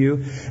righteousness to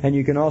you. And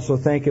you can also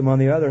thank Him on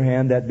the other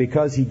hand that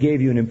because He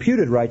gave you an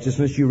imputed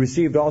righteousness, you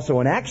received also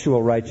an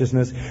actual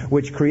righteousness,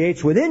 which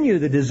creates within you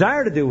the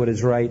desire to do what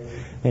is right.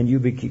 And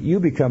you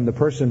become the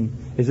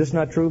person, is this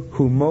not true,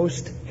 who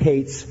most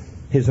hates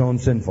his own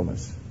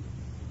sinfulness.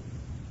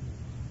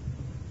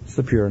 It's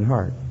the pure in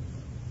heart.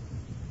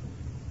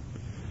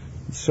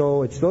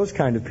 So it's those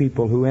kind of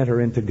people who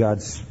enter into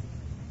God's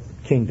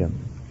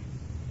kingdom.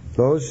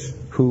 Those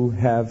who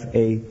have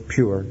a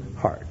pure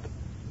heart.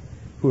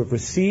 Who have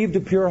received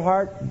a pure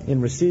heart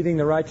in receiving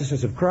the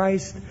righteousness of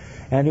Christ,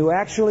 and who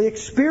actually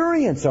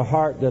experience a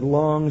heart that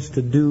longs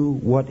to do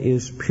what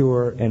is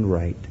pure and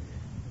right.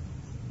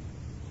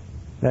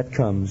 That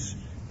comes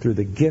through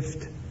the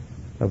gift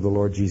of the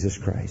Lord Jesus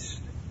Christ.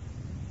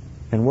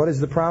 And what is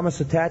the promise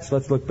attached?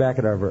 Let's look back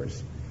at our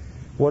verse.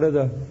 What do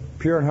the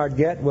pure in heart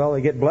get? Well,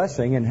 they get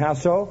blessing. And how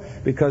so?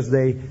 Because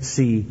they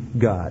see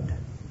God.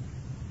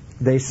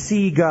 They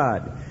see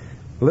God.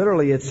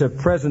 Literally, it's a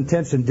present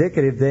tense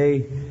indicative.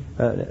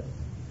 A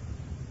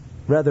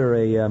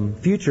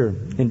future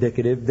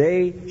indicative.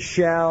 They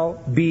shall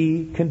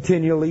be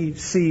continually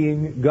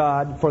seeing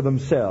God for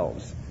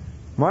themselves.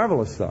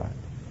 Marvelous thought.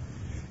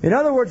 In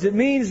other words, it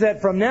means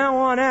that from now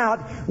on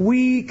out,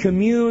 we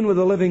commune with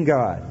the living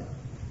God.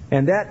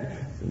 And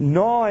that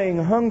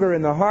gnawing hunger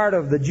in the heart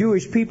of the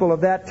Jewish people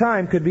of that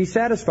time could be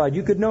satisfied.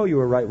 You could know you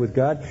were right with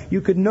God. You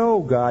could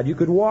know God. You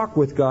could walk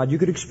with God. You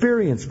could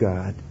experience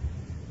God.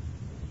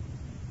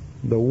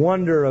 The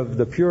wonder of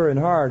the pure in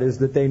heart is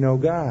that they know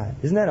God.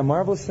 Isn't that a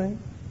marvelous thing?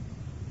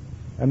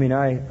 I mean,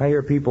 I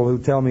hear people who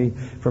tell me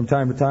from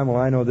time to time,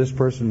 well, I know this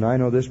person, and I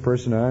know this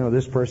person, and I know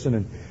this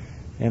person,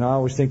 and I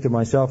always think to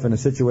myself in a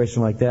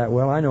situation like that,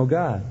 well, I know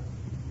God.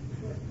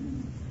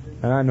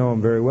 And I know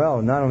Him very well.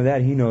 And not only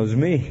that, He knows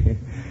me.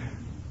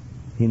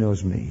 He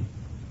knows me.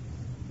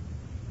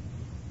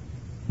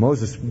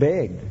 Moses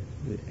begged,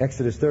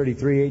 Exodus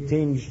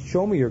 33:18,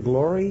 show me your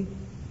glory.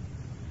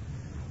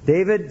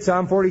 David,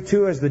 Psalm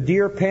 42, as the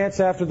deer pants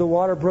after the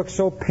water brook,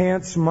 so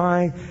pants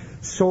my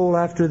soul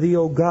after Thee,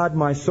 O God.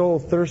 My soul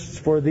thirsts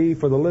for Thee,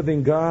 for the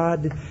living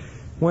God.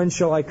 When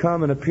shall I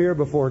come and appear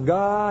before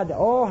God?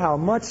 Oh, how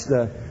much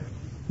the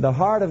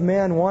heart of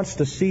man wants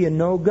to see and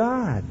know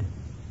God.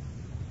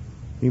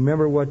 You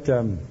remember what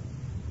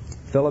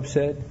Philip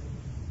said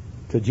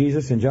to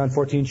Jesus in John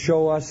 14?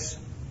 Show us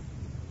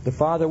the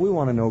Father. We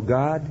want to know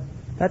God.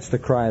 That's the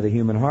cry of the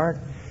human heart.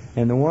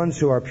 And the ones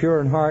who are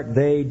pure in heart,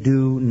 they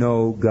do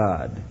know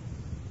God.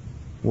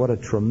 What a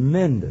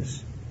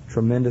tremendous,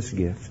 tremendous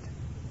gift.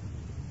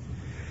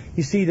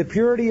 You see, the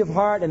purity of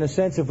heart, in a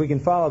sense, if we can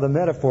follow the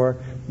metaphor,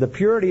 the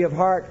purity of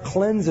heart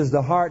cleanses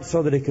the heart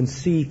so that it can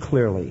see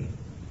clearly.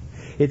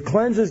 It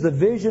cleanses the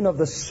vision of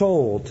the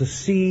soul to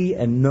see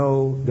and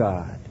know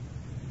God.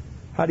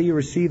 How do you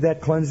receive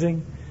that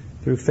cleansing?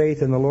 Through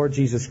faith in the Lord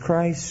Jesus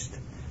Christ.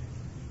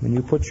 When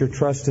you put your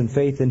trust and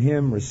faith in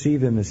Him,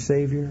 receive Him as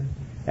Savior.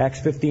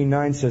 Acts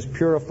 15:9 says,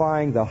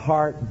 purifying the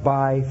heart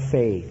by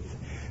faith.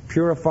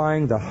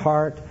 Purifying the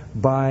heart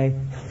by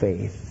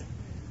faith.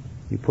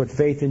 You put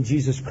faith in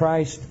Jesus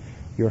Christ,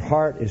 your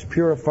heart is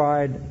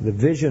purified, the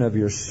vision of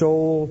your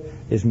soul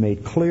is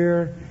made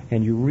clear,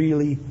 and you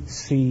really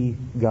see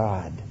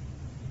God.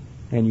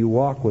 And you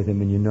walk with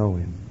Him and you know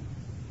Him.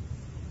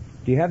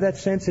 Do you have that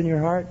sense in your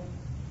heart?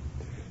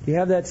 Do you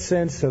have that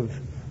sense of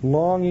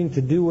longing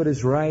to do what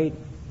is right?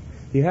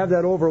 Do you have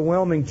that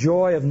overwhelming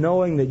joy of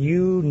knowing that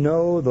you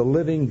know the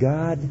living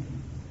God?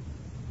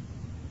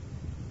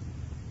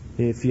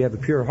 If you have a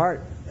pure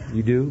heart,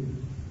 you do.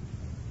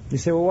 You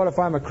say, well, what if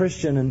I'm a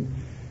Christian and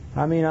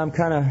I'm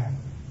kind of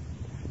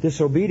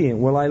disobedient?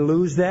 Will I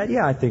lose that?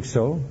 Yeah, I think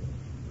so.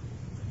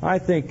 I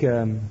think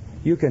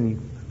you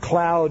can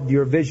cloud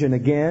your vision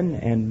again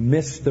and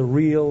miss the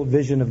real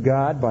vision of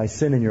God by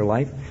sin in your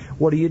life.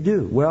 What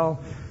do? Well,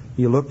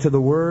 you look to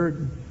the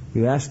Word.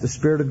 You ask the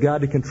Spirit of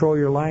God to control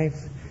your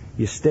life.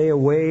 You stay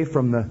away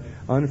from the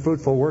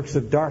unfruitful works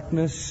of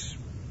darkness.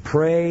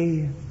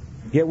 Pray.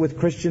 Get with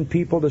Christian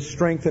people to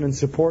strengthen and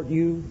support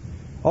you.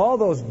 All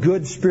those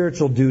good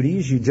spiritual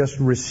duties you just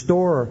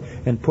restore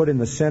and put in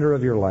the center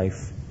of your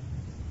life.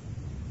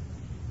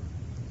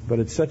 But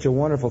it's such a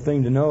wonderful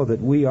thing to know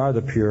that we are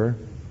the pure,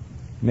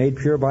 made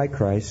pure by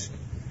Christ,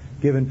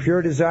 given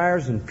pure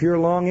desires and pure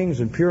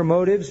longings and pure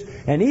motives,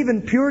 and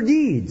even pure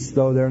deeds,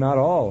 though they're not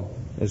all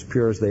as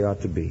pure as they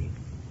ought to be.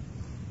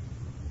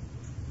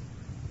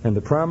 And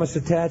the promise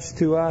attached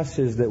to us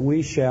is that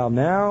we shall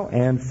now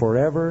and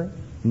forever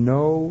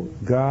know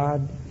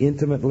God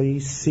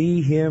intimately,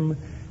 see Him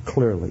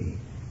clearly,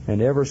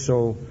 and ever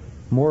so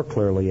more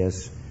clearly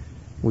as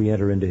we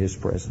enter into His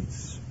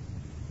presence.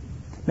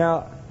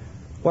 Now,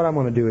 what I'm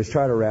going to do is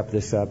try to wrap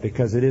this up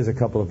because it is a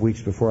couple of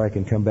weeks before I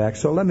can come back.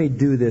 So let me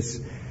do this.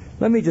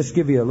 Let me just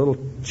give you a little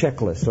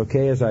checklist,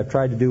 okay, as I've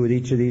tried to do with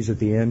each of these at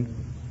the end.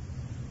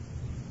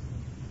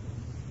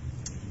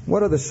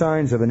 What are the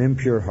signs of an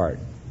impure heart?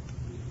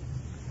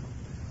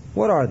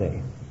 What are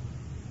they?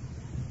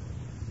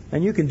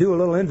 And you can do a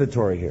little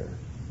inventory here.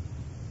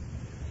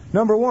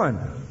 Number one,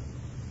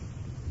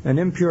 an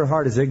impure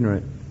heart is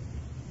ignorant.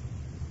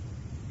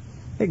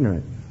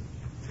 Ignorant.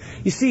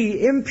 You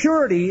see,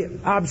 impurity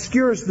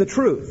obscures the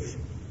truth.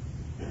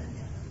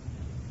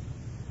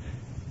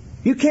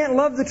 You can't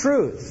love the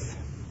truth.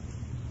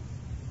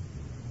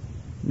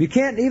 You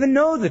can't even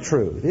know the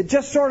truth. It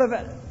just sort of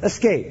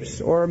escapes,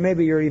 or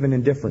maybe you're even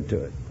indifferent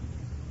to it.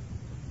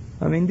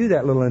 I mean, do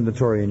that little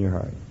inventory in your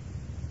heart.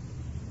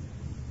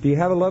 Do you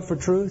have a love for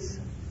truth?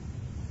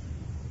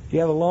 Do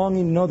you have a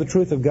longing to know the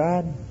truth of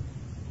God?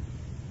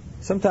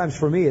 Sometimes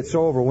for me it's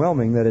so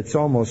overwhelming that it's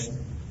almost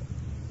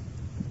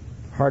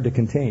hard to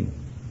contain.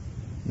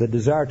 The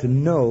desire to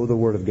know the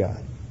Word of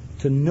God,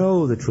 to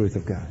know the truth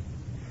of God.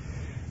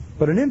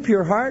 But an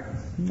impure heart,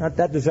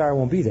 that desire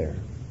won't be there.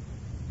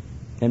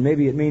 And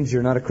maybe it means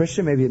you're not a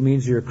Christian, maybe it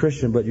means you're a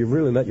Christian, but you've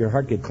really let your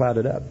heart get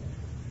clouded up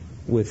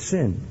with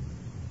sin.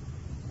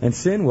 And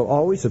sin will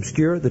always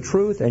obscure the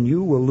truth, and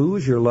you will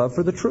lose your love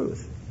for the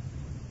truth.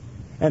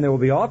 And there will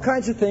be all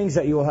kinds of things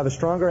that you will have a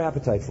stronger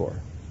appetite for,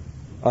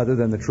 other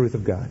than the truth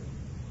of God.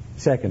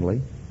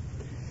 Secondly,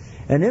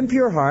 an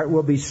impure heart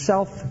will be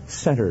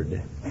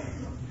self-centered.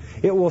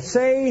 It will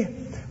say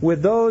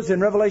with those in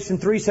Revelation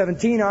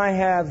 3:17,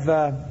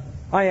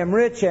 I am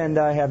rich and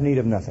I have need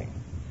of nothing.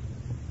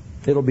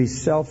 It'll be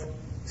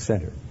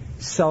self-centered,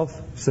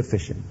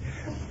 self-sufficient.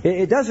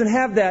 It doesn't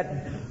have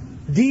that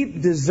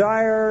deep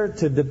desire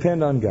to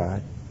depend on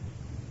God.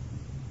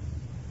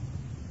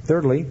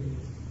 Thirdly,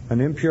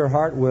 an impure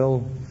heart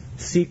will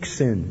seek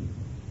sin.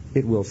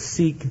 It will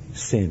seek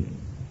sin.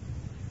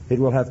 It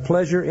will have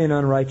pleasure in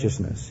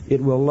unrighteousness.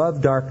 It will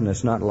love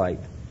darkness, not light.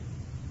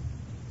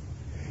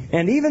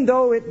 And even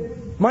though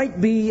it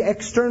might be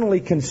externally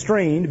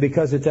constrained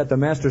because it's at the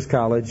master's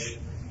college,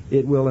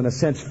 it will, in a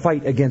sense,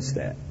 fight against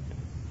that.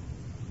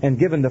 And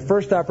given the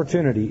first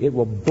opportunity, it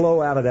will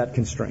blow out of that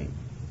constraint.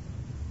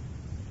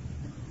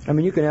 I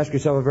mean, you can ask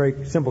yourself a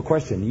very simple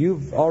question.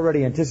 You've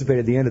already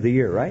anticipated the end of the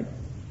year, right?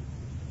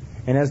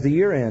 And as the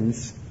year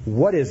ends,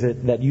 what is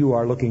it that you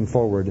are looking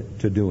forward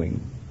to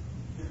doing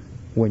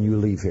when you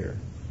leave here?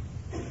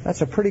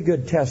 That's a pretty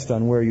good test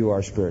on where you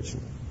are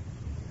spiritually.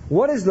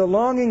 What is the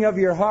longing of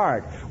your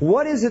heart?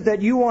 What is it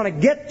that you want to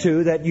get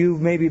to that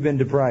you've maybe been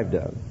deprived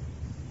of?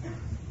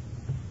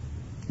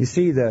 You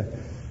see, the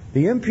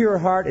impure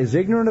heart is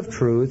ignorant of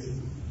truth,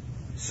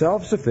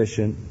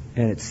 self-sufficient,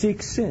 and it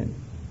seeks sin.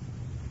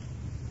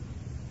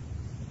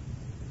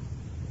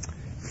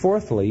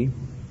 Fourthly,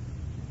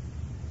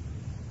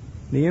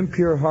 the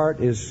impure heart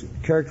is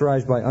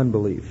characterized by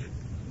unbelief.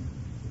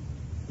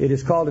 It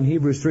is called in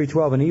Hebrews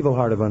 3:12 an evil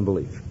heart of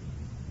unbelief.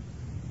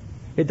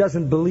 It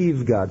doesn't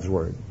believe God's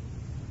Word.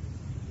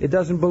 It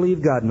doesn't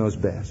believe God knows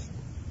best.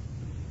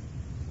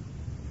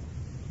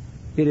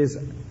 It is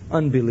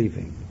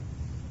unbelieving.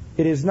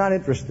 It is not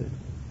interested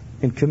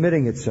in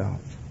committing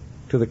itself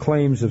to the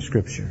claims of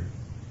Scripture.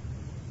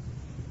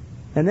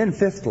 And then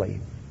fifthly,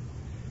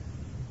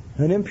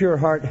 an impure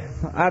heart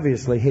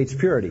obviously hates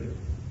purity.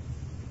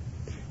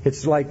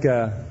 It's like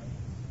the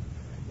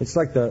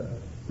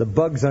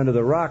bugs under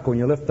the rock. When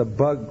you lift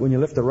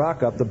the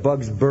rock up, the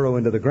bugs burrow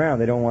into the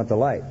ground. They don't want the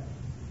light.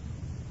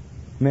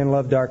 Men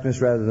love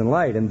darkness rather than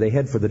light, and they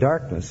head for the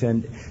darkness.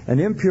 And an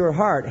impure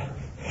heart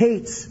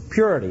hates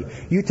purity.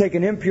 You take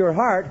an impure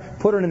heart,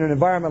 put it in an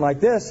environment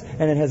like this,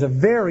 and it has a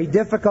very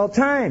difficult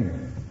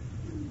time.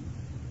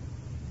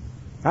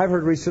 I've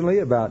heard recently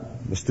about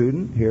a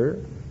student here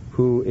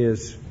who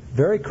is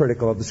very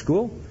critical of the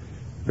school,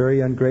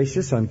 very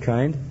ungracious,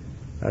 unkind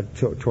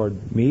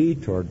toward me,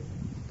 toward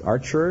our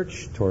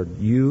church, toward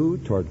you,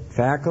 toward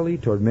faculty,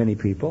 toward many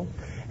people.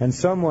 And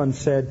someone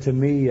said to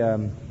me,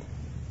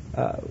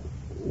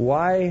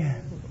 why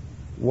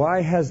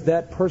has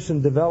that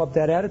person developed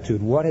that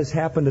attitude? What has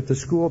happened at the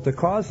school to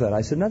cause that?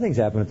 I said, nothing's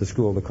happened at the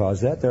school to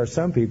cause that. There are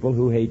some people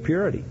who hate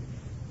purity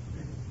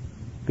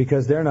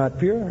because they're not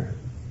pure.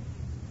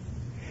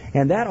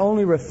 And that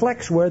only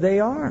reflects where they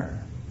are.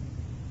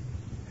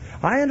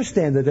 I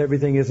understand that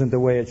everything isn't the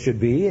way it should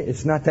be.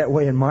 It's not that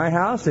way in my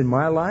house, in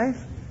my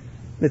life.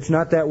 It's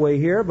not that way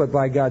here, but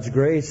by God's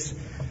grace,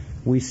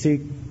 we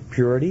seek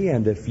purity,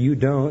 and if you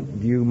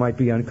don't, you might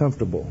be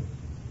uncomfortable.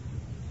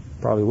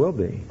 Probably will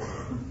be.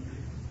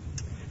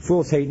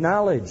 Fools hate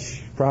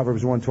knowledge,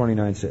 Proverbs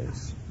 1:29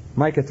 says.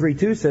 Micah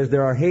 3:2 says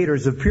there are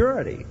haters of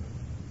purity.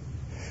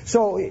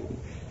 So,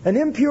 an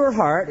impure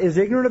heart is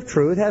ignorant of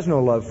truth, has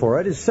no love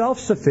for it, is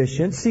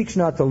self-sufficient, seeks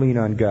not to lean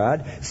on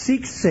God,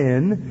 seeks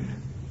sin,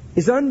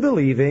 is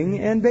unbelieving,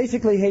 and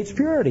basically hates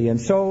purity, and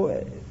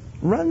so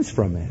runs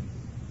from it,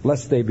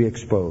 lest they be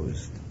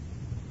exposed.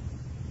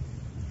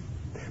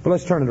 But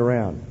let's turn it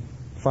around,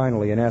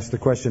 finally, and ask the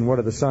question, what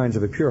are the signs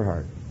of a pure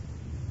heart?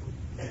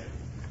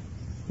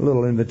 A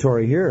little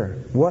inventory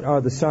here. What are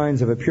the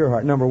signs of a pure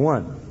heart? Number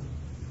one,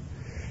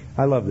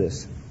 I love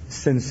this,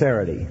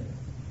 sincerity.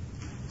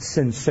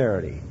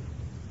 Sincerity.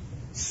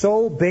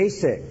 So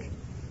basic.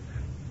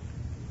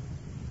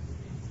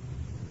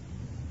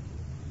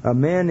 A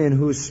man in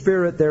whose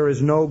spirit there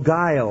is no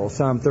guile,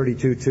 Psalm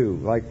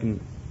 32:2, like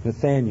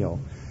Nathaniel.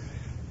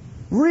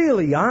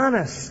 Really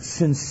honest,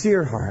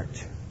 sincere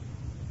heart.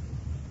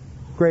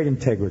 Great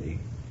integrity.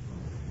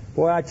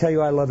 Boy, I tell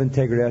you, I love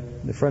integrity.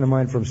 A friend of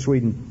mine from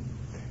Sweden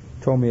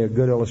told me a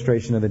good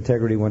illustration of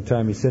integrity one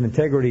time. He said,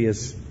 integrity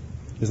is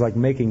like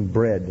making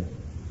bread.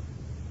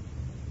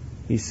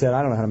 He said,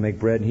 I don't know how to make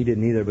bread, and he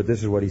didn't either, but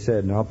this is what he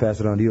said, and I'll pass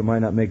it on to you. It might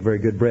not make very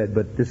good bread,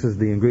 but this is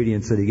the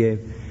ingredients that he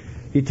gave.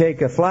 You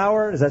take a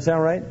flour, does that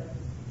sound right?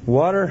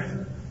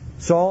 Water,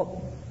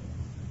 salt,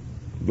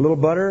 a little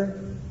butter,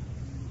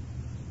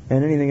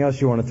 and anything else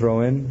you want to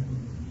throw in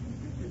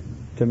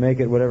to make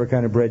it whatever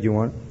kind of bread you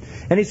want.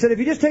 And he said, if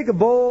you just take a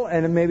bowl,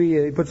 and maybe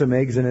you put some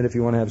eggs in it if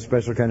you want to have a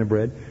special kind of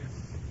bread.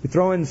 You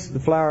throw in the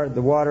flour,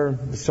 the water,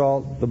 the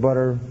salt, the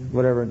butter,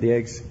 whatever, the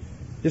eggs.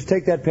 Just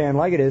take that pan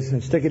like it is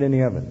and stick it in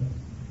the oven.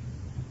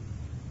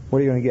 What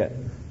are you going to get?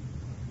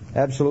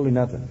 Absolutely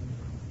nothing.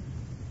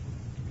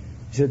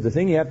 He said, the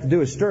thing you have to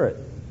do is stir it.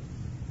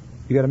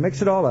 You got to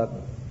mix it all up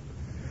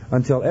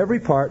until every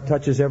part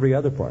touches every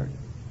other part.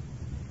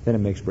 Then it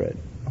makes bread.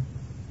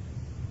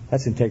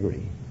 That's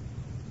integrity.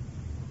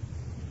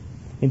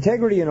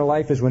 Integrity in a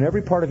life is when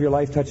every part of your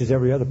life touches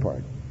every other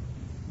part.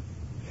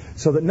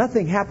 So that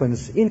nothing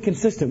happens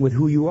inconsistent with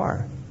who you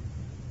are.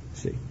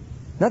 See?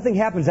 Nothing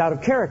happens out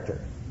of character.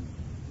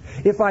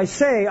 If I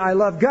say I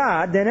love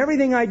God, then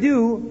everything I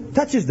do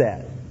touches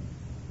that.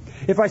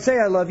 If I say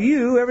I love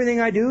you, everything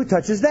I do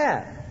touches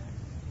that.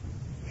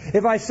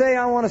 If I say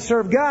I want to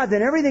serve God,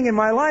 then everything in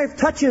my life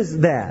touches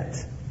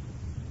that.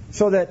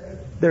 So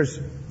that there's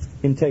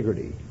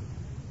integrity.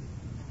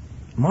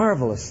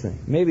 Marvelous thing.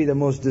 Maybe the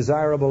most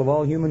desirable of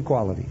all human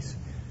qualities.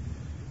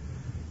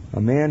 A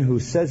man who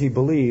says he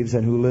believes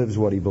and who lives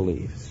what he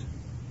believes.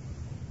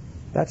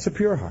 That's a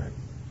pure heart.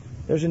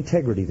 There's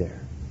integrity there.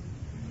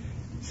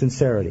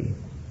 Sincerity.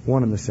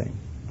 One and the same.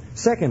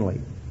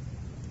 Secondly,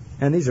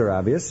 and these are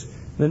obvious,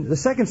 the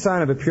second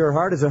sign of a pure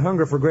heart is a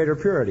hunger for greater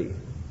purity.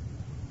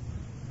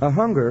 A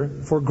hunger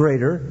for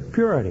greater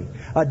purity.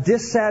 A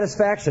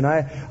dissatisfaction.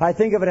 I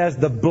think of it as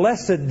the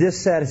blessed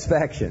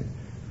dissatisfaction.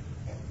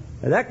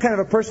 That kind of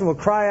a person will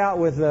cry out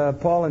with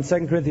Paul in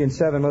 2 Corinthians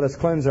 7, let us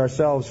cleanse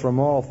ourselves from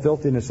all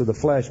filthiness of the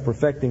flesh,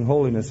 perfecting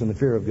holiness in the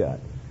fear of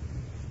God.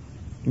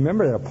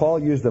 Remember that Paul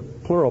used the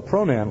plural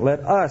pronoun,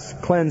 let us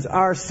cleanse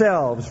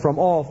ourselves from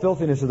all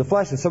filthiness of the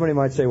flesh. And somebody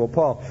might say, well,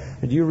 Paul,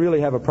 do you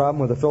really have a problem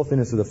with the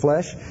filthiness of the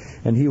flesh?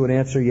 And he would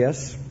answer,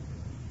 yes.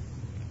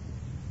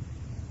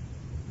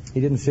 He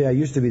didn't say, I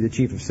used to be the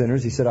chief of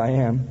sinners. He said, I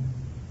am.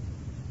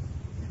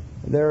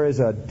 There is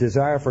a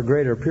desire for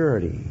greater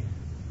purity.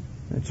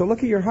 And so look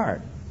at your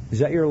heart. Is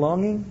that your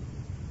longing?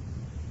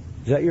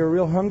 Is that your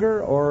real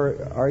hunger?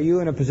 Or are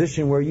you in a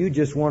position where you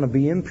just want to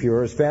be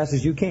impure as fast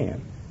as you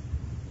can?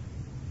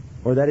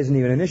 Or that isn't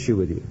even an issue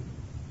with you?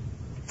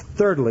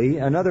 Thirdly,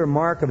 another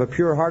mark of a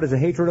pure heart is a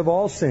hatred of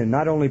all sin.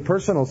 Not only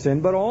personal sin,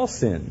 but all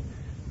sin.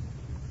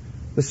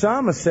 The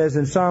psalmist says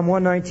in Psalm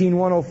 119,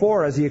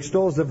 104, as he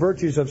extols the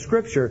virtues of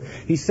Scripture,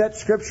 he sets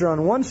Scripture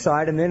on one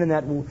side, and then in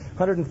that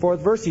 104th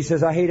verse he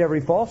says, I hate every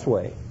false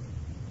way.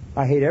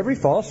 I hate every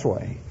false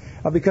way.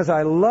 Because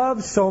I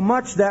love so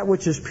much that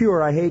which is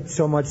pure, I hate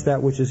so much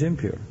that which is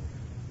impure.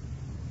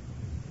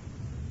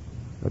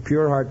 A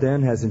pure heart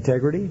then has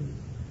integrity,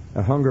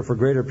 a hunger for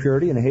greater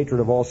purity, and a hatred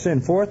of all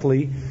sin.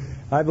 Fourthly,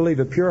 I believe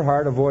a pure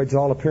heart avoids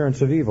all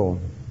appearance of evil.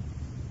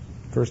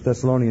 1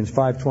 Thessalonians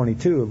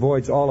 5:22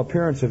 avoids all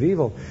appearance of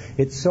evil.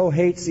 It so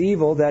hates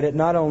evil that it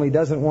not only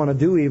doesn't want to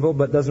do evil,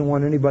 but doesn't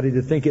want anybody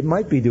to think it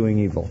might be doing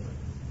evil.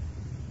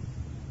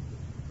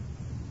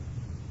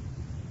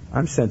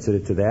 I'm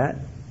sensitive to that.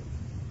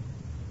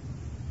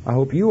 I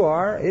hope you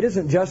are. It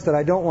isn't just that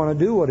I don't want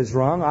to do what is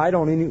wrong. I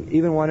don't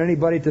even want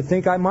anybody to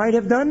think I might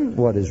have done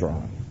what is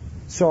wrong.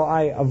 So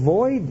I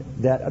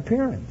avoid that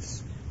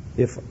appearance,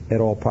 if at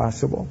all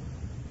possible.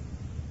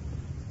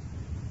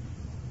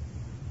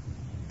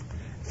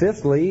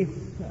 Fifthly,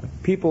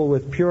 people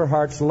with pure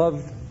hearts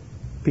love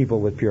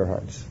people with pure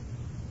hearts.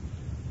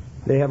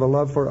 They have a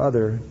love for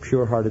other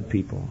pure-hearted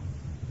people.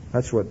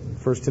 That's what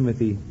 1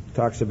 Timothy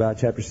talks about,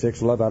 chapter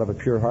 6, love out of a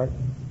pure heart.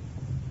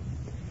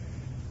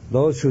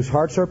 Those whose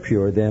hearts are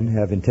pure then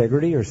have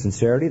integrity or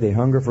sincerity. They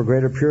hunger for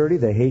greater purity.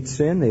 They hate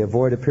sin. They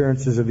avoid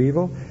appearances of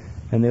evil.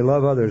 And they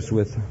love others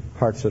with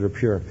hearts that are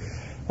pure.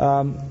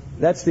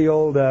 That's the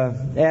old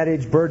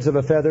adage, birds of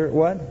a feather,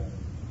 what?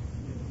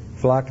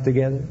 Flock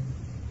together.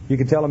 You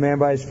can tell a man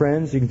by his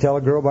friends. You can tell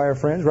a girl by her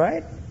friends,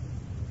 right?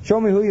 Show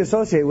me who you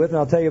associate with and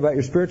I'll tell you about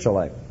your spiritual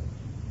life.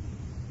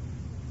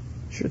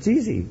 Sure, it's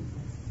easy.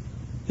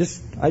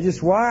 I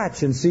just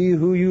watch and see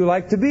who you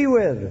like to be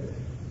with.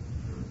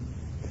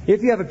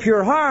 If you have a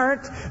pure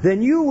heart,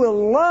 then you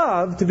will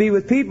love to be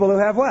with people who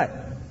have what?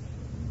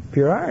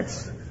 Pure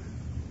hearts.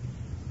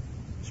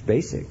 It's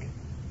basic.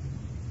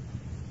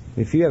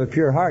 If you have a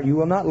pure heart, you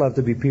will not love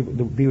to be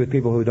with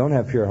people who don't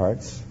have pure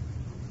hearts.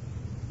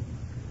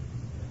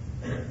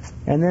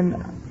 And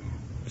then,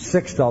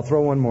 sixth, I'll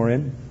throw one more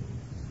in.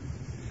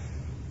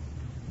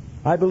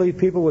 I believe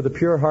people with a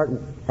pure heart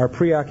are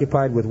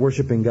preoccupied with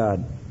worshiping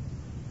God.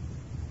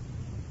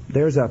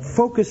 there's a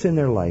focus in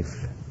their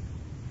life,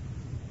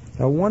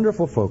 a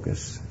wonderful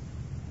focus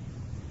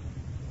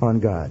on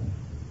God.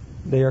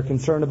 They are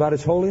concerned about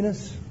His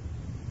holiness.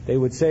 They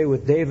would say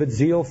with David,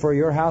 zeal for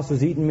your house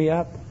has eaten me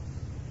up.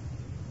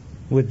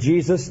 With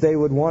Jesus, they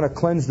would want to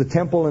cleanse the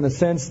temple in a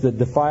sense that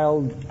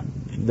defiled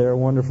their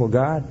wonderful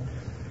God.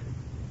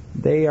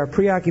 They are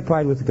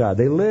preoccupied with God.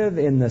 They live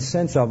in the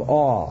sense of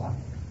awe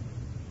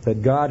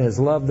that God has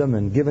loved them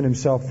and given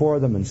Himself for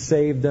them and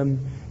saved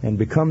them and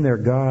become their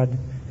God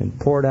and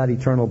poured out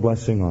eternal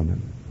blessing on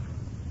them.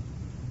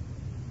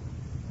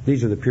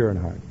 These are the pure in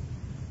heart.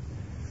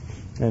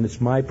 And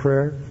it's my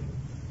prayer,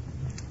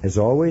 as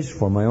always,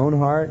 for my own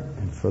heart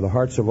and for the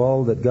hearts of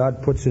all that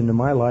God puts into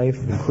my life,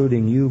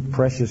 including you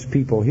precious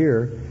people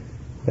here,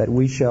 that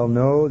we shall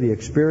know the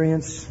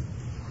experience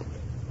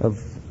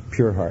of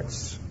pure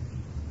hearts.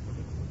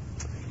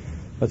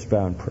 Let's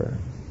bow in prayer.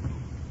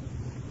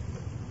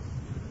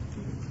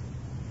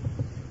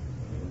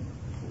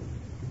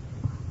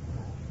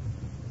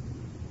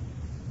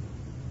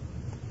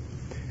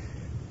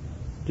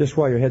 Just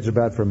while your heads are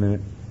bowed for a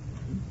minute,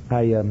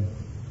 I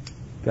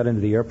got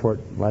into the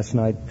airport last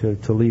night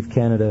to leave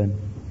Canada.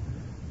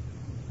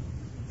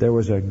 There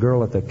was a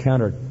girl at the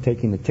counter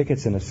taking the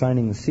tickets and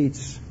assigning the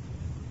seats.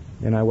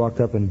 And I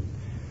walked up and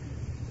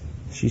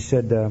she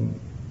said,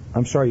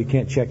 I'm sorry, you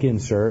can't check in,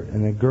 sir.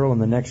 And the girl on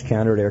the next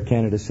counter at Air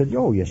Canada said,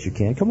 oh, yes, you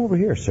can. Come over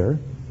here, sir.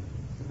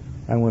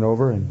 I went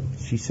over and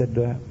she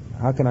said,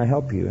 how can I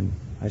help you? And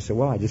I said,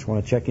 well, I just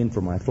want to check in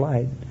for my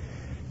flight.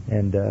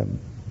 And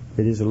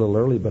it is a little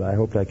early, but I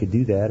hoped I could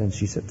do that. And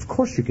she said, of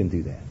course you can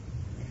do that.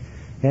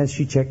 And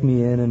she checked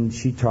me in and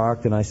she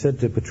talked. And I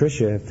said to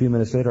Patricia a few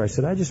minutes later, I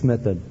said, I just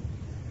met the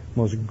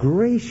most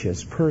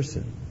gracious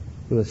person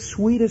with the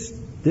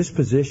sweetest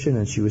disposition,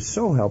 and she was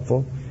so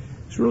helpful.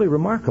 It's really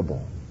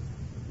remarkable.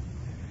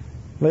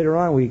 Later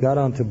on, we got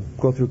on to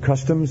go through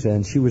customs,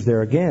 and she was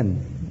there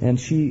again. And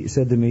she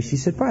said to me, she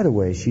said, by the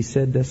way, she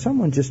said,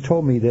 someone just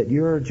told me that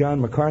you're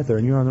John MacArthur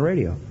and you're on the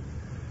radio.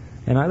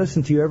 And I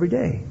listen to you every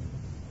day.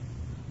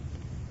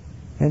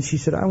 And she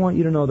said, I want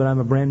you to know that I'm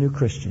a brand new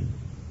Christian.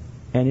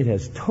 And it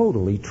has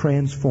totally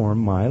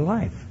transformed my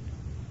life.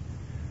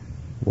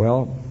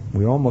 Well,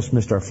 we almost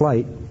missed our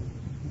flight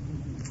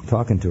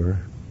talking to her.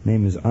 Her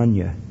name is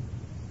Anya.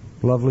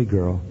 Lovely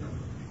girl.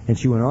 And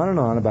she went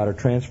on about her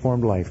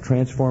transformed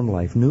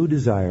life, new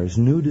desires,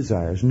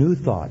 new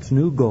thoughts,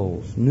 new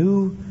goals,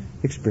 new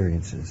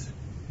experiences.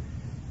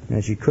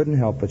 And she couldn't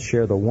help but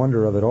share the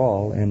wonder of it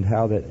all and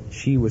how that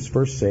she was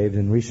first saved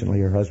and recently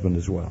her husband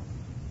as well.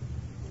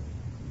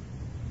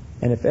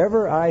 And if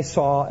ever I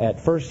saw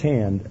at first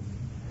hand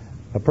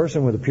a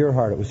person with a pure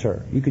heart, it was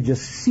her. You could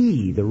just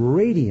see the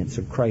radiance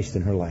of Christ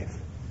in her life.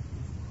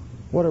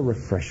 What a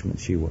refreshment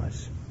she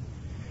was.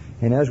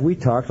 And as we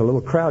talked, a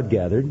little crowd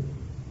gathered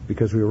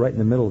because we were right in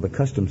the middle of the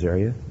customs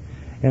area,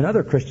 and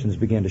other Christians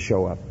began to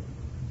show up.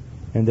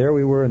 And there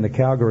we were in the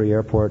Calgary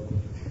airport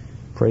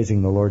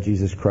praising the Lord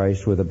Jesus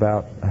Christ with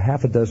about a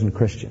half a dozen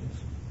Christians.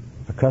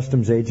 A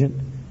customs agent,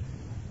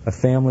 a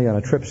family on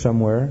a trip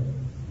somewhere,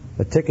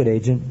 a ticket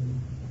agent,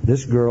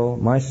 this girl,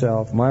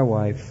 myself, my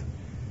wife,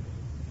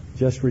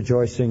 just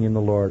rejoicing in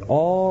the Lord,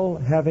 all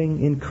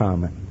having in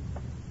common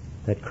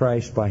that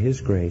Christ, by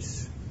His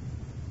grace,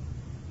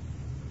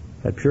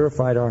 had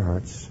purified our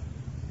hearts.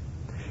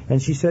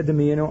 And she said to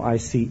me, I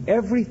see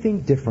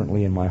everything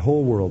differently in my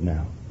whole world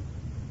now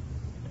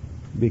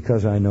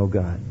because I know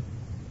God.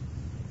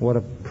 What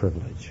a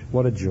privilege.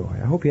 What a joy.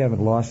 I hope you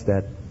haven't lost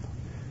that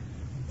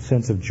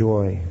sense of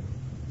joy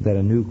that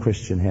a new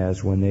Christian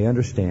has when they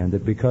understand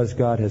that because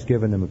God has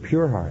given them a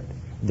pure heart,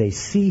 they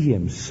see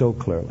Him so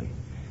clearly.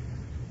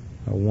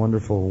 A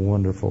wonderful,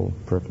 wonderful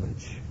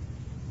privilege.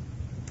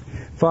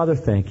 Father,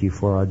 thank You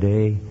for our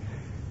day.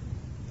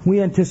 We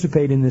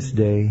anticipate in this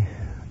day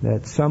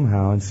that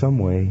somehow, in some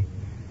way,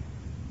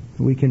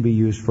 we can be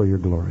used for Your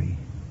glory.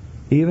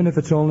 Even if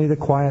it's only the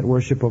quiet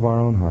worship of our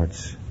own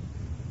hearts,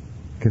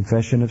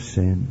 confession of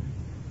sin,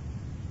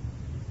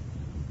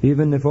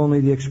 even if only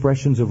the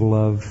expressions of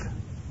love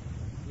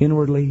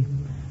inwardly,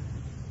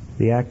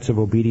 the acts of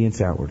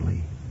obedience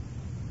outwardly.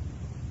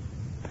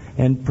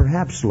 And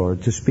perhaps,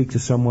 Lord, to speak to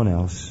someone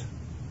else,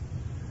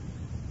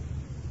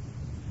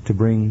 to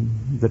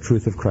bring the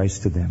truth of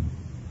Christ to them.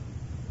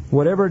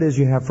 Whatever it is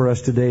You have for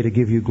us today to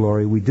give You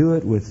glory, we do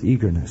it with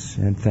eagerness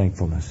and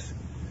thankfulness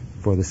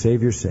for the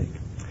Savior's sake.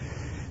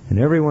 And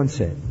everyone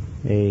said,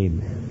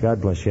 Amen.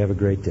 God bless you. Have a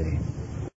great day.